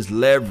used his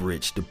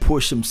leverage to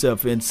push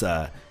himself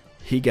inside,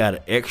 he got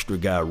an extra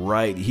guy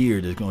right here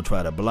that's going to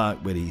try to block,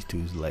 but he's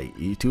too late.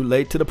 He's too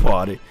late to the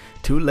party.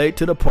 Too late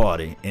to the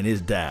party, and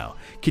it's down.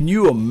 Can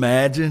you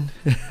imagine?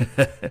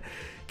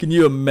 Can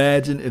you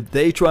imagine if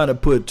they try to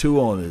put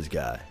two on this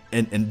guy?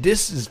 And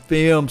this is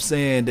film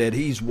saying that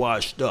he's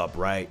washed up,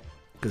 right?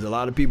 Because a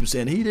lot of people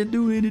saying he didn't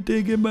do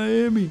anything in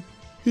Miami.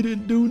 He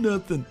didn't do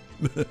nothing.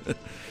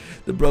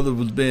 The brother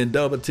was being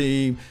double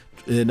teamed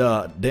and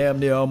damn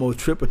near almost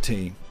triple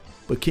teamed.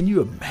 But can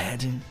you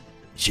imagine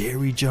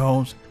Jerry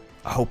Jones?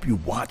 I hope you're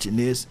watching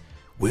this.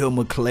 Will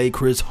McClay,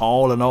 Chris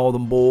Hall, and all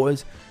them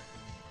boys.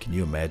 Can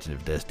you imagine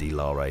if that's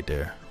D-Law right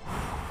there?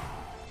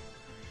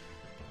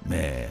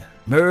 Man,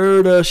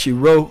 murder she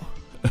wrote.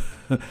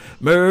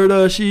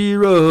 Murder she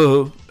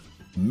wrote.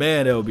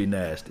 Man, that would be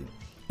nasty.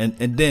 And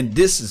then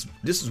this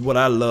is what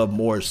I love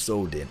more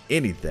so than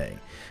anything.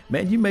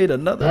 Man, you made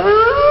another.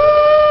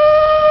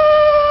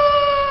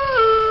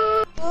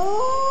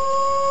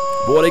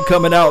 Boy, they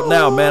coming out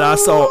now, man. I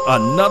saw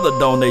another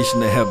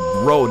donation to help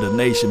grow the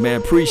nation,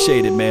 man.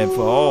 Appreciate it, man,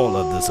 for all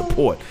of the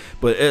support.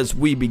 But as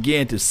we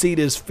begin to see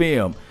this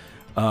film,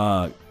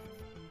 watch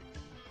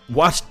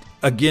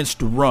against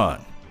the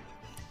run.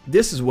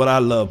 This is what I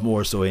love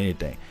more so than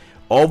anything.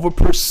 Over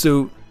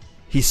pursuit.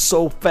 He's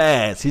so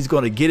fast. He's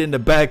going to get in the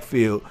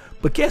backfield.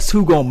 But guess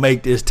who going to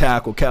make this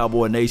tackle,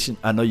 Cowboy Nation?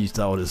 I know you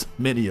saw this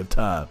many of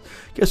times.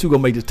 Guess who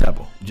going to make this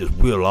tackle? Just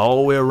wheel all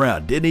the way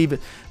around. Didn't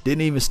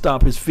even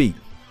stop his feet.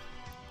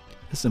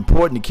 It's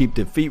important to keep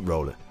the feet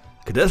rolling.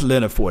 Because that's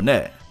Leonard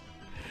Fournette.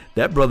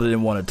 That brother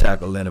didn't want to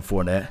tackle Leonard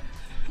Fournette.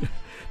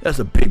 That's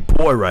a big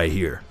boy right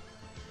here.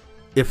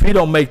 If he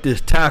don't make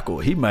this tackle,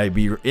 he might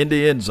be in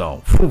the end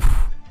zone. Whew.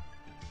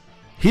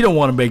 He don't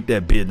want to make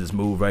that business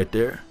move right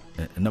there.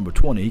 And number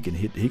 20, he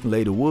can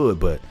lay the wood,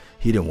 but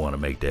he didn't want to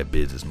make that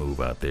business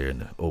move out there in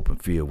the open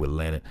field with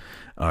Leonard.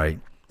 All right,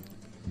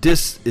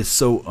 this is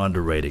so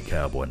underrated,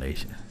 Cowboy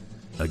Nation.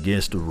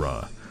 Against the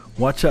run,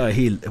 watch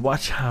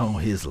how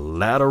his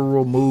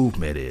lateral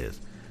movement is,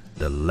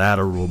 the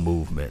lateral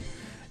movement,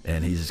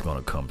 and he's just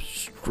gonna come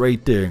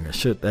straight there and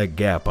shut that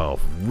gap off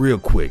real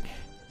quick,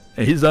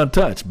 and he's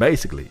untouched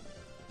basically.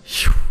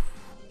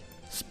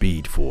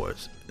 Speed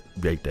Force,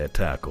 break that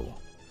tackle.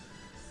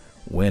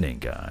 Winning,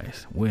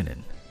 guys,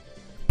 winning.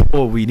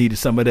 Boy, we needed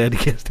some of that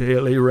against the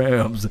LA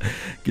Rams.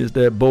 Against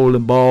that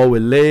bowling ball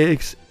with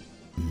legs.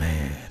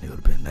 Man, it would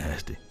have been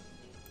nasty.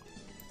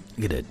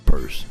 Look at that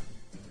burst.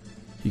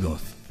 He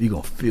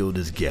gonna fill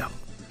this gap.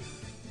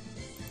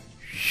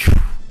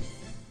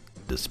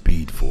 The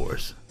Speed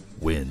Force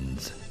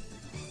wins.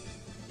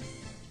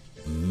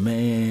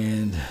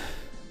 Man.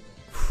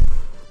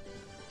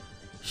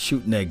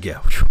 Shooting that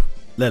gap.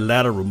 That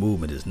lateral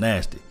movement is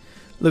nasty.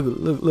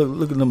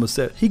 Look at number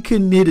 7. He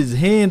couldn't get his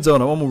hands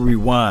on him. I'm gonna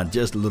rewind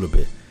just a little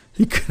bit.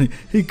 He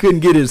couldn't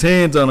get his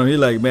hands on him. He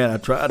like, man, I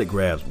tried to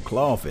grab some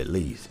cloth at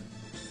least.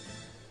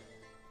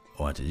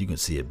 Watch it. You can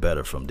see it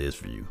better from this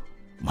view.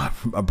 My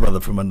brother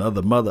from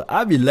another mother.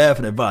 I be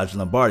laughing at Vaj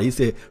Lombardi. He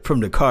said from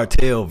the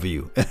cartel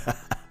view.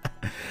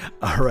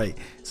 All right.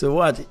 So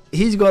watch.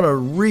 He's gonna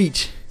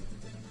reach,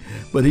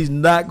 but he's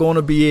not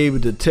gonna be able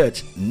to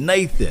touch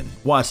Nathan.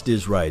 Watch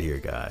this right here,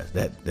 guys.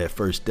 That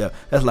first step.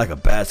 That's like a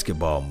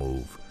basketball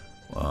move.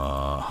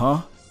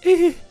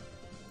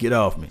 Get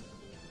off me.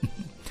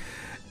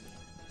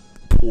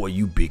 Boy,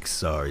 you big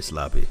sorry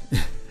sloppy.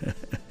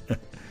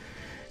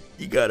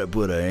 You gotta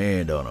put a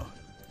hand on him.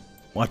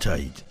 Watch how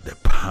the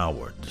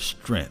power, the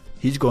strength.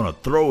 He's gonna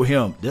throw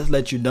him. Just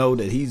let you know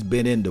that he's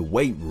been in the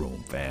weight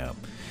room, fam.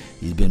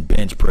 He's been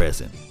bench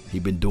pressing.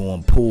 He's been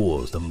doing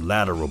pulls, them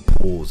lateral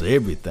pulls,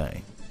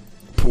 everything.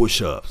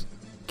 Push-ups.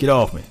 Get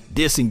off me.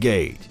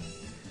 Disengage.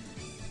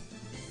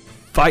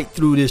 Fight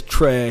through this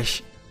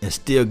trash and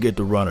still get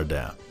the runner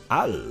down.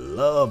 I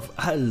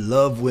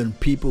love when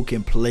people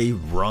can play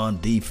run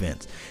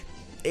defense.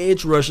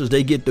 Edge rushers,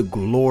 they get the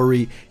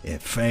glory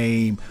and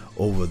fame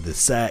over the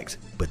sacks.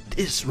 But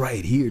this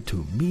right here,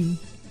 to me,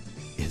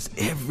 is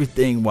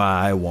everything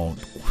why I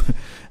want.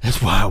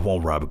 That's why I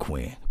want Robert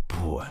Quinn.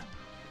 Boy.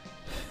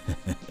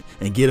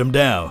 And get him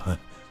down.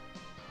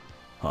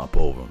 Hop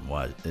over him.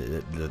 Watch.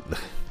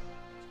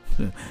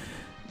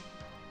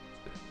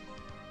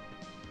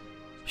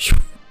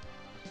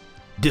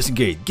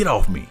 Disengage. Get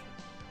off me.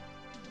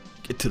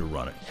 Get to the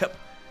runner. Help.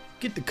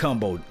 Get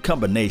the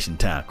combination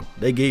tackle.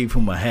 They gave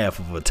him a half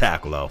of a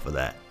tackle off of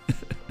that.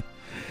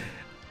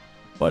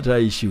 Watch how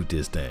you shoot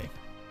this thing.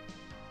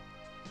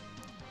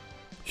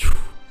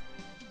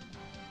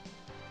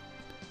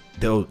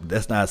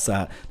 That's not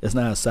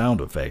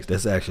sound effects.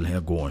 That's actually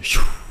him going.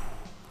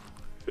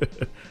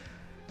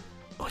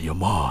 On your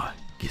mark,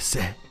 get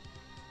set.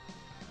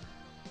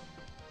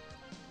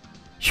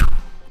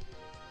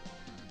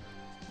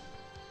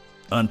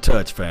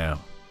 Untouched, fam.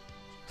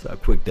 That's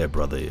how quick that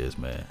brother is,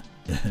 man.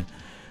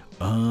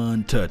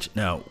 Untouched.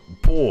 Now,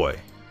 boy,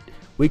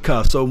 We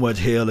caught so much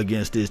hell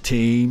against this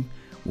team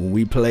when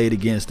we played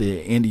against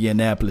the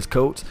Indianapolis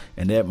Colts,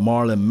 and that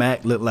Marlon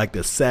Mack looked like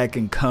the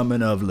second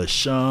coming of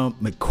LaShawn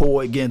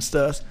McCoy against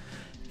us,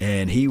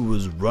 and he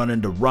was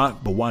running the rock,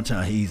 but one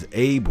time he's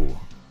able.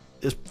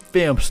 This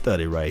film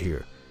study right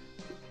here.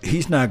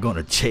 He's not going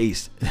to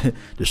chase.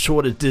 The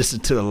shortest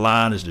distance to the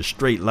line is the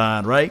straight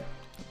line, right?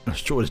 The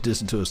shortest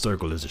distance to a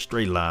circle is a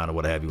straight line, or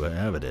what have you,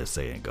 however that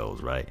saying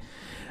goes, right?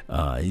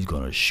 He's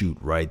going to shoot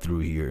right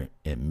through here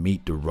and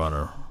meet the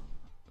runner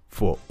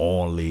for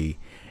only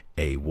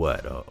a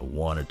 1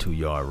 or 2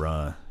 yard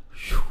run.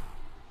 Whew.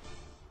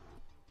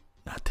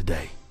 Not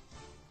today.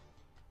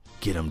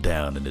 Get him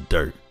down in the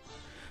dirt.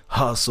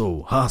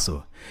 Hustle,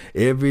 hustle.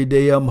 Every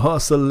day I'm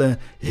hustling.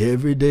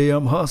 Every day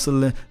I'm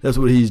hustling. That's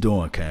what he's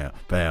doing, fam.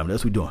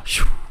 That's what he's doing.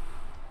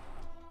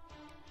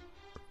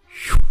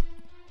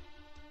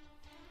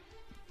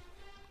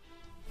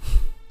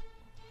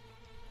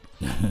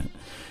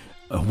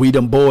 We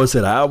them boys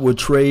said I would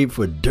trade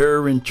for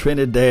Derwin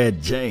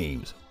Trinidad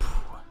James.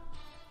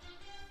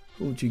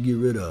 Who would you get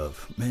rid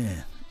of?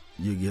 Man,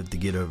 you have to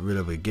get rid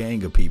of a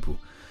gang of people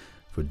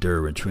for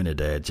Derwin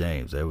Trinidad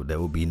James. That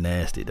would be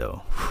nasty,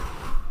 though.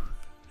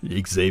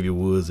 Xavier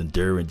Woods and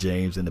Derwin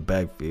James in the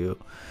backfield.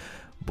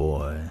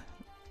 Boy,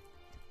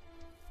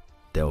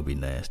 that would be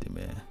nasty,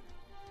 man.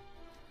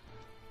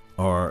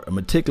 Our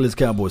meticulous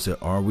Cowboy said,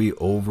 are we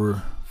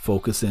over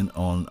focusing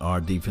on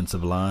our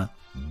defensive line?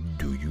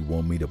 Do you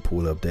want me to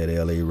pull up that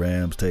LA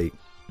Rams tape?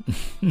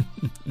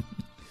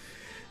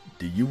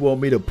 Do you want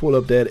me to pull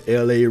up that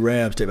LA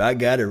Rams tape? I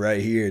got it right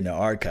here in the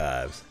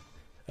archives.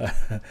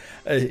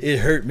 It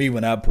hurt me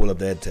when I pulled up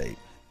that tape.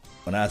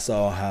 When I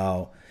saw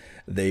how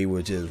they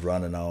were just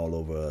running all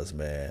over us,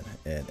 man.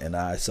 And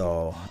I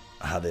saw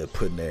how they're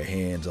putting their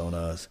hands on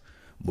us,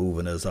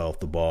 moving us off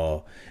the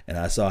ball. And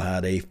I saw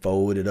how they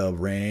folded up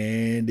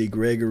Randy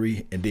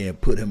Gregory and then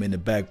put him in the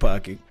back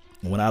pocket.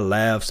 When I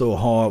laughed so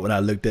hard when I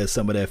looked at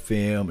some of that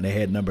film, and they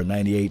had number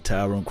 98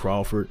 Tyrone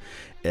Crawford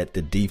at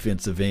the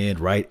defensive end,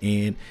 right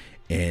end,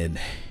 and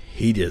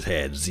he just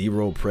had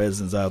zero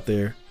presence out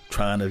there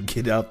trying to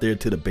get out there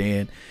to the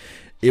band.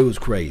 It was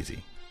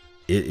crazy.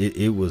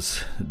 It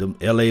was the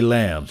LA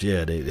Lambs,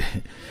 yeah.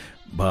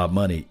 Bob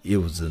Money. It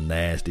was a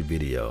nasty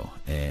video,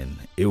 and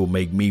it will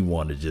make me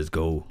want to just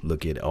go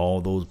look at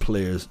all those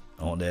players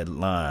on that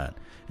line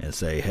and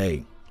say,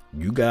 "Hey,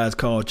 you guys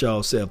called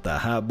yourself the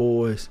Hot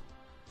Boys,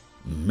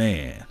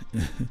 man."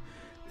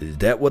 Is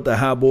that what the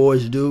Hot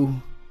Boys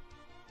do?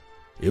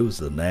 It was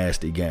a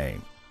nasty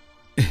game.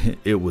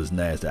 It was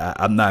nasty.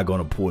 I'm not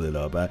gonna pull it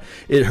up.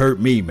 It hurt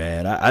me,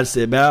 man. I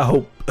said,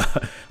 man,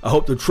 I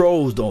hope the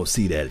trolls don't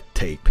see that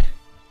tape.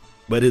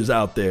 But it's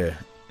out there.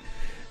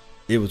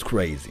 It was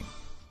crazy.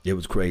 It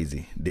was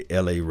crazy. The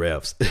LA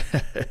refs.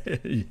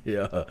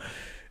 Yeah.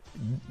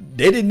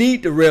 They didn't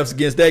need the refs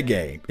against that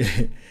game.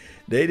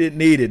 They didn't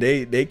need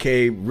it. They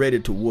came ready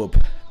to whoop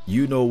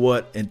you know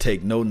what and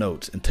take no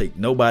notes and take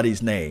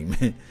nobody's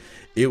name.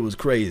 It was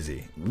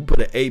crazy. We put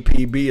an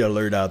APB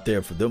alert out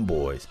there for them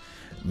boys.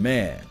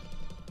 Man.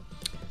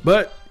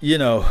 But, you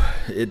know,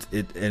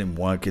 and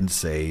one can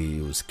say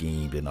it was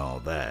schemed and all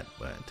that,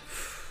 but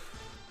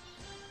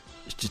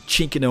it's just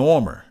chink in the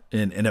armor.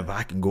 And if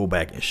I can go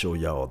back and show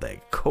y'all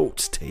that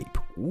Colts tape,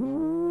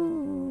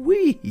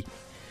 ooh-wee,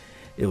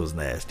 it was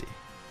nasty.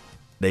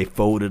 They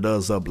folded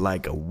us up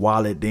like a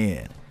wallet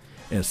then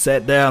and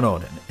sat down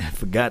on it and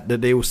forgot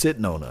that they were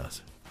sitting on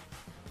us.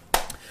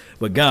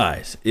 But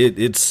guys,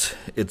 it's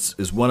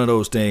one of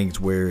those things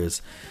where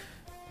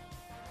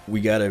we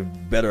got to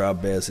better our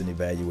best and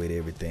evaluate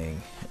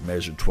everything.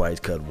 Measure twice,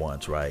 cut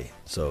once, right?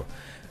 So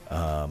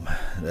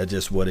that's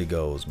just what it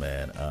goes,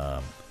 man.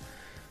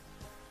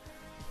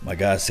 My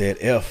guy said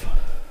F.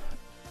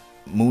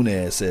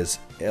 Munez says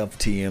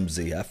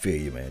FTMZ. I feel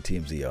you, man.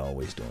 TMZ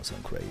always doing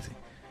something crazy.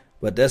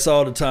 But that's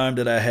all the time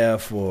that I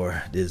have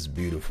for this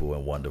beautiful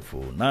and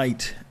wonderful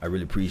night. I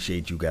really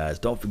appreciate you guys.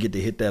 Don't forget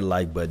to hit that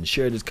like button.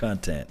 Share this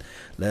content.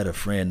 Let a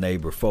friend,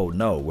 neighbor, foe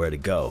know where to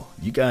go.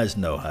 You guys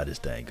know how this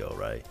thing go,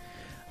 right?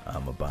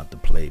 I'm about to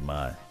play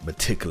my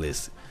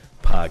meticulous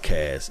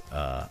podcast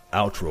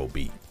outro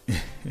beat.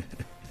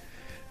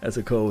 That's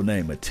a cool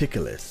name,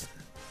 Meticulous.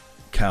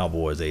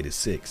 Cowboys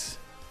 86.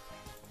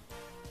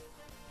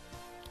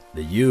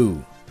 The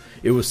U.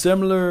 It was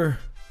similar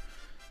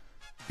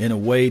in a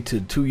way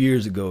to 2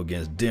 years ago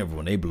against Denver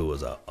when they blew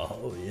us out.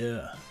 Oh,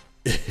 yeah.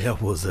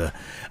 It was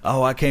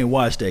I can't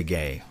watch that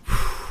game.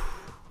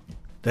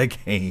 That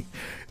game.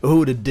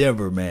 Ooh, the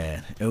Denver,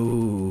 man.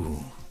 Ooh.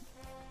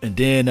 And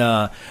then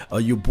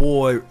your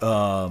boy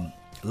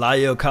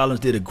La'el Collins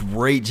did a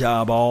great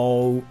job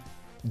all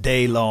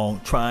day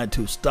long trying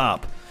to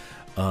stop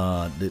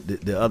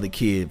the other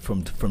kid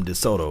from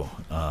DeSoto.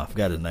 I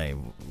forgot his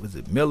name. Was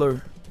it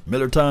Miller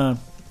Time?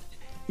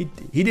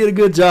 He did a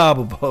good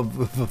job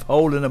of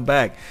holding him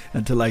back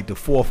until like the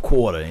fourth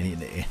quarter,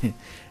 and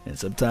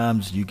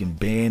sometimes you can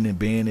bend, and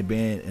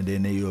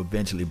then they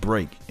eventually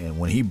break. And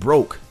when he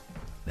broke,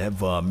 that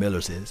Von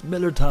Miller says,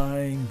 "Miller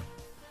Time,"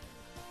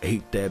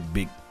 ate that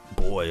big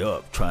boy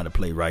up trying to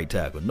play right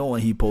tackle,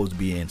 knowing he's supposed to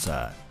be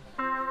inside.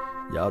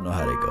 Y'all know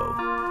how they go.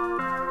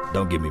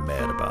 Don't get me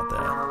mad about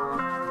that.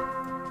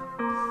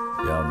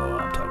 Y'all know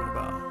what I'm talking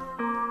about.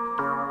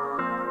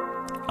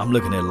 I'm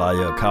looking at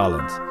La'el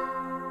Collins.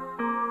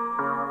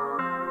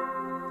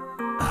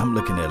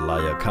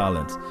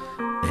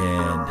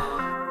 And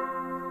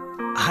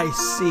I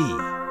see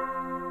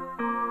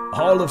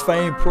Hall of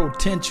Fame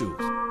potentials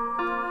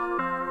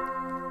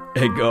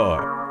at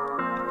guard.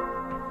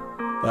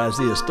 I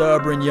see a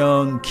stubborn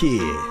young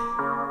kid.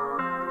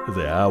 I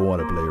say, I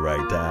want to play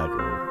right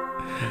tackle.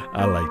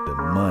 I like the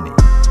money.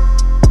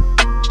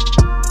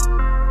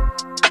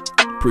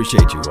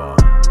 Appreciate you all.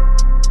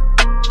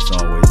 It's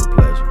always a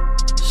pleasure.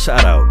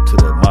 Shout out to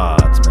the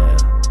mods, man.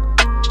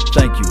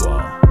 Thank you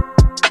all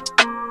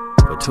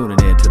for tuning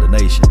in to the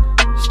nation.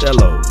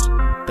 Stellos,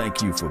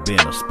 thank you for being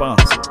a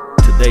sponsor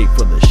today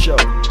for the show.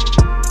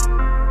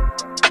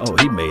 Oh,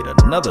 he made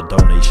another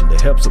donation to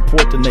help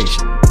support the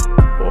nation.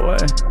 Boy.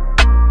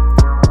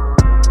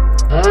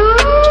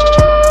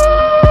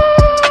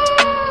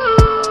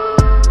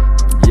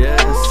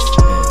 Yes,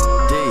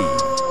 indeed.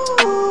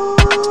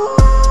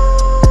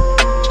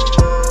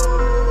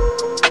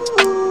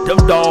 Them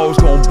dogs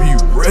gonna be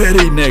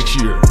ready next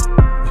year.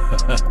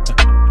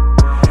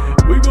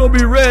 We gonna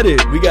be ready.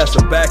 We got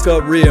some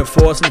backup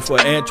reinforcement for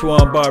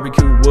Antoine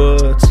Barbecue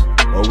Woods.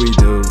 Oh, we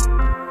do.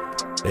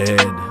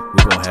 And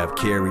we're gonna have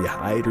Kerry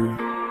Hyder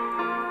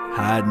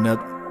hiding up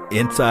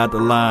inside the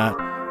line,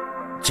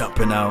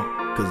 jumping out,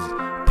 because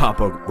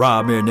Papa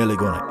Rob Marinelli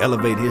gonna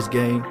elevate his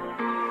game.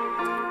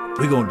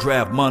 We're gonna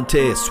draft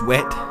Montez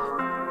Sweat.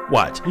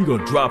 Watch, he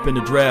gonna drop in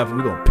the draft and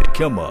we're gonna pick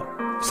him up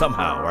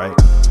somehow, right?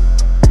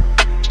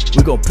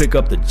 We're gonna pick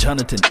up the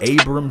Jonathan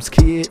Abrams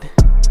kid.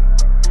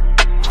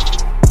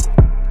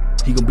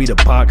 He gonna be the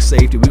box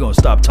safety. We're gonna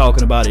stop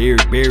talking about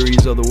Eric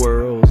Berry's of the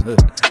world.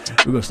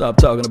 We're gonna stop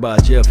talking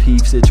about Jeff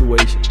Heath's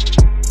situation.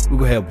 We're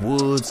gonna have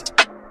Woods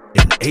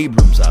and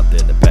Abrams out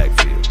there in the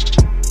backfield.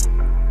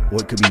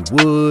 Or it could be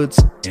Woods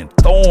and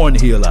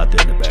Thornhill out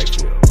there in the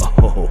backfield.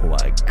 Oh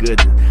my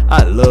goodness.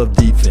 I love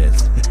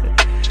defense.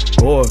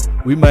 Or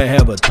we might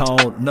have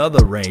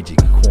another ranging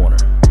corner.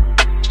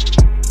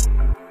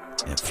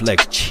 And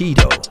flex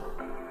Cheeto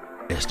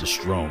as the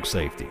strong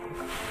safety.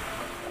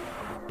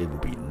 It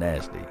would be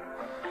nasty.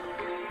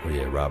 Oh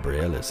yeah, Robert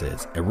Ellis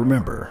says, and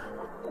remember,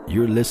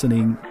 you're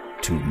listening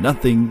to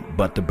nothing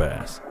but the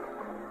bass.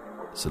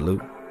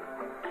 Salute.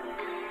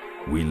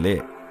 We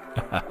lit.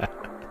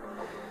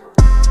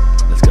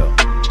 Let's go.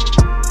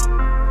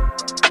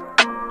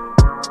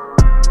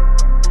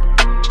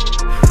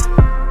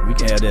 We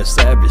can have that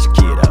Savage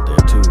kid out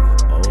there too.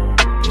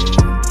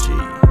 OMG.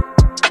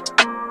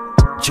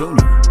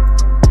 Junior.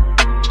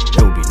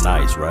 That would be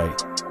nice,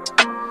 right?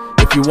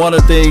 If you want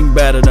a thing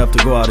bad enough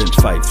to go out and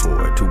fight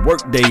for it, to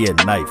work day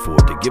and night for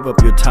it, to give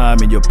up your time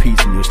and your peace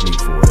and your sleep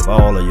for it, if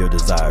all of your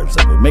desires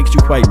of it makes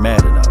you quite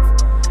mad enough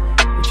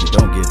that you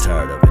don't get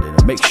tired of it, and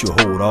it makes you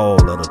hold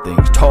all other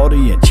things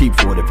tawdry and cheap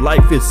for it, if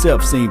life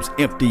itself seems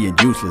empty and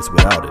useless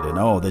without it, and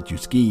all that you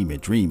scheme and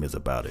dream is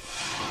about it,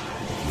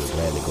 you'll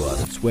gladly go out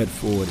and sweat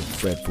for it and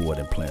fret for it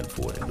and plan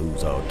for it and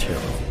lose all terror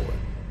for it.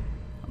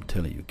 I'm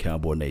telling you,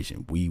 Cowboy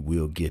Nation, we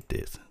will get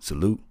this.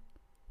 Salute.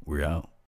 We're out.